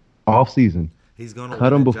 off season. He's gonna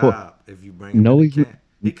Cut win him the before- job if you bring him No, in he's the camp.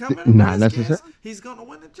 He coming to not Redskins, necessarily. he's gonna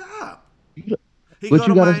win the job. You- He But go you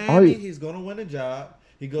to gotta- Miami, all you- he's gonna win a job.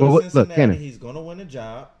 He go Well, to look, Cincinnati, Cannon. he's gonna win a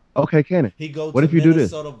job. Okay, Cannon. He go What to if you do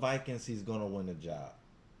this? Minnesota Vikings, he's gonna win a job.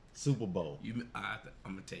 Super Bowl. I'm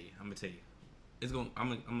gonna tell you. It's gonna.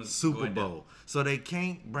 I'm gonna Super Bowl. So they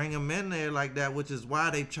can't bring him in there like that, which is why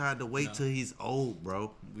they tried to wait till he's old,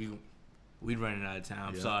 bro. We running out of time.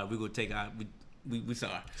 I'm Yeah. sorry. We gonna take our. We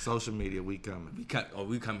sorry. Social media, we coming.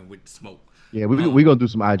 We coming with the smoke. Yeah, we gonna do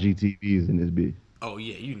some IGTVs in this bitch. Oh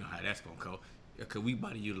yeah, you know how that's gonna go. Cause we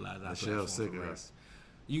about to utilize our Michelle's platform sick for of real. us.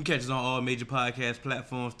 You can catch us on all major podcast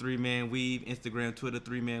platforms, 3Man Weave, Instagram, Twitter,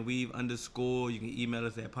 3Man Weave _. You can email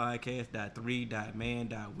us at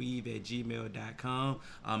podcast.3.man.weave@gmail.com.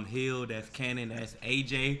 I'm Hill, that's Cannon, that's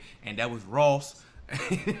AJ, and that was Ross.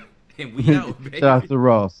 And we out, baby. Shout out to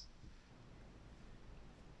Ross.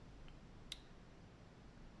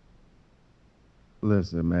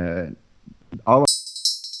 Listen, man. All